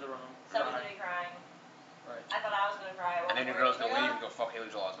the Yeah. corner of the room. Someone's crying. gonna be crying. Right. I thought I was gonna cry. And then your girl's gonna leave and go fuck Haley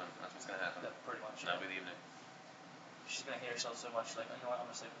Joel Osment. That's what's gonna happen. Yeah, pretty much. That'll be the evening. She's gonna hate herself so much. Like, oh, you know what?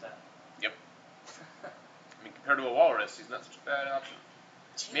 I'm gonna sleep with that. I mean, compared to a walrus, he's not such a bad option.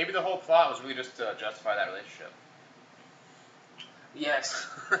 Maybe the whole plot was really just to justify that relationship. Yes.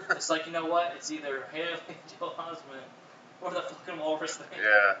 It's like, you know what? It's either Haley Joel Osment or the fucking walrus thing.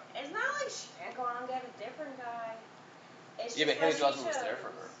 Yeah. It's not like she can't go out and get a different guy. It's Yeah, just but Haley what Joel she Osment was there for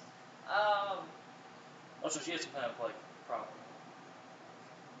chose. her. Also, she has some kind of like problem,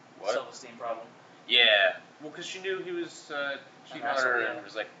 What? self-esteem problem. Yeah. Well, because she knew he was cheating on her asshole, and yeah.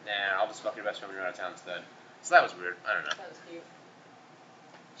 was like, nah, I'll just fuck your best friend when you're out of town instead. So that was weird. I don't know. That was cute.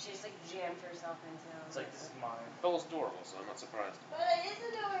 She just like jammed herself into him. It's like, this is mine. Bella's adorable, so I'm not surprised. But it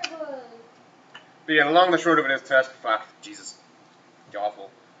is adorable. But yeah, the long and the short of it is Tusk. Fuck. Jesus. Awful.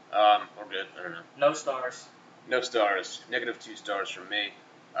 We're good. I don't know. No stars. No stars. -2 stars from me.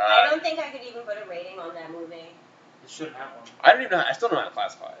 I don't think I could even put a rating on that movie. It shouldn't have one. I don't even know. I still don't know how to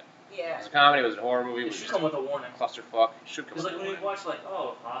classify it. Yeah. Was it a comedy? Was it a horror movie? It Was should it come with a warning. clusterfuck? It should come Because with like a when you warning. watch like,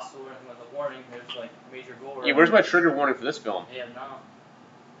 oh, Hostel or anything with a warning, there's like major gore. Yeah, where's my trigger warning for this film? Yeah, no.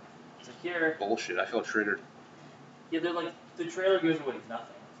 It's like here. Bullshit. I feel triggered. Yeah, they're like, the trailer gives away nothing.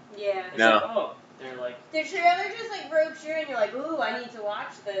 Yeah. It's No. like, oh, they're like, The trailer just like ropes you in. You're like, ooh, I need to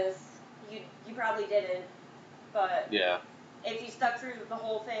watch this. You probably didn't, but Yeah. if you stuck through the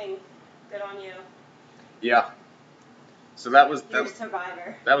whole thing, good on you. Yeah. So that was You're a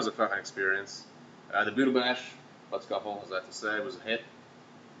survivor. that was a fucking experience. The Boodle Bash, Let's Couple, as I have to say, was a hit.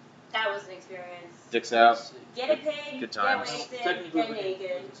 That was an experience. Dicks out, Get a pig, Good get times. wasted, technically get we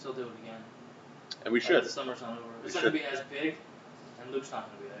naked. can still do it again. and we should. The summer's not over. We It's not should. going to be as big, and Luke's not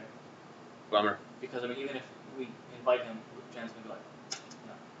going to be there. Bummer. Because, I mean, even if we invite him, Jen's going to be like,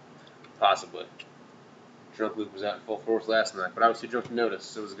 no. Possibly. Drunk Luke was out in full force last night, but I was too drunk to notice,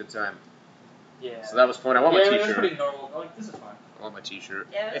 so it was a good time. Yeah. So that was fun. I want my That's t-shirt. pretty normal. Like, this is fine. I want my t-shirt.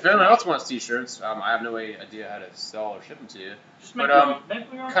 Yeah, If anyone else wants t-shirts, I have no idea how to sell or ship them to you. Just make But, your own.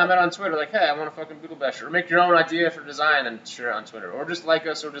 Make your own. Comment on Twitter, like, hey, I want a fucking Boodle Bash shirt. Or make your own idea for design and share it on Twitter. Or just like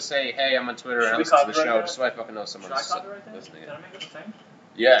us, or just say, hey, I'm on Twitter Should and I we listen to the copyright show, that? just so I fucking know Should someone's I copyright that? listening. Can I make it the same?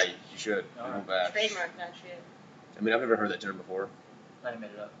 Yeah, you should. Alright. Boodle Bash. Trademark that shit. I mean, I've never heard that term before. I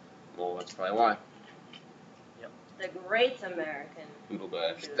made it up. Well, that's probably why. The Great American. Boodle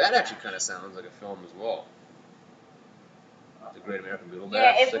Bash. Boodle That Bash. actually kind of sounds like a film as well. The Great American Boodle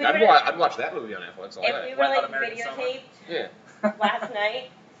Yeah, Bash. if Like, we I'd, were- I'd watch that movie on Netflix all If day. we were Wet Hot like American Summer. videotaped Yeah. last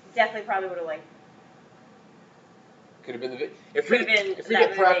night, definitely probably would have like. Could have been the if we Could've been if we that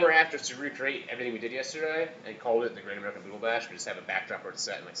get proper movie. actors to recreate everything we did yesterday and called it the Great American Boodle Bash, we just have a backdrop where it's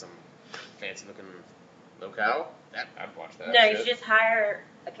set in like some fancy looking locale. That I'd watch that. No, you shit. should just hire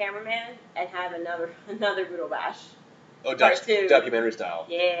a cameraman and have another Boodle Bash. Oh, part two. documentary style.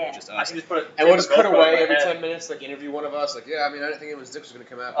 Yeah. Just I us. can just put it. And we'll just cut GoPro away in my every head. 10 minutes, like interview one of us. Like, yeah, I mean, I didn't think anyone's dick was gonna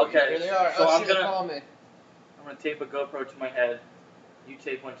come out. But Okay, here they are. so oh, I'm shit, gonna- call me. I'm gonna tape a GoPro to my head. You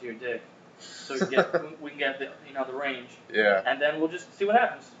tape one to your dick, so we can get the the range, Yeah. and then we'll just see what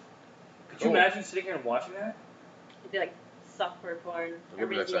happens. Could you Cool. imagine sitting here and watching that? It'd be like software porn. It would be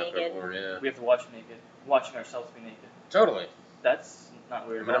Everybody's like naked. porn, yeah. We have to watch naked, watching ourselves be naked. Totally. That's not I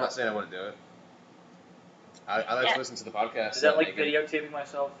weird. mean, I'm not saying I wouldn't do it. I like Yeah. to listen to the podcast. Is that like naked. videotaping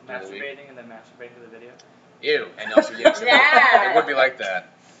myself During the week. masturbating and then masturbating to the video? Ew. And also, yes, Yeah. it would be like that.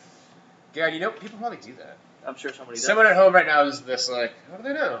 Yeah, you know, people probably do that. I'm sure somebody does. Someone at home right now is this like, how do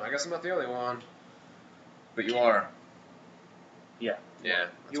they know? I guess I'm not the only one. But you are. Yeah. Yeah.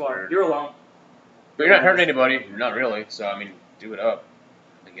 That's You are. weird. You're alone. But you're not hurting anybody. You're not really. So I mean, do it up.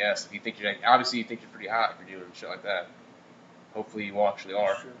 I guess if you think you're obviously you think you're pretty hot if you're doing shit like that. Hopefully you actually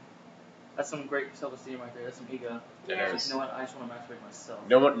are. Sure. That's some great self-esteem right there. That's some ego. It Yeah. is. You know what? I just want to masturbate myself.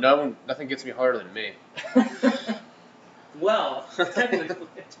 No one, nothing gets me harder than me. Well, technically.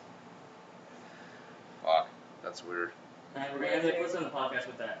 Fuck, that's weird. And we're gonna end the podcast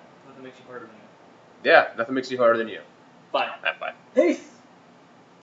with that. Nothing makes you harder than you. Yeah, nothing makes you harder than you. Bye. Bye. Peace.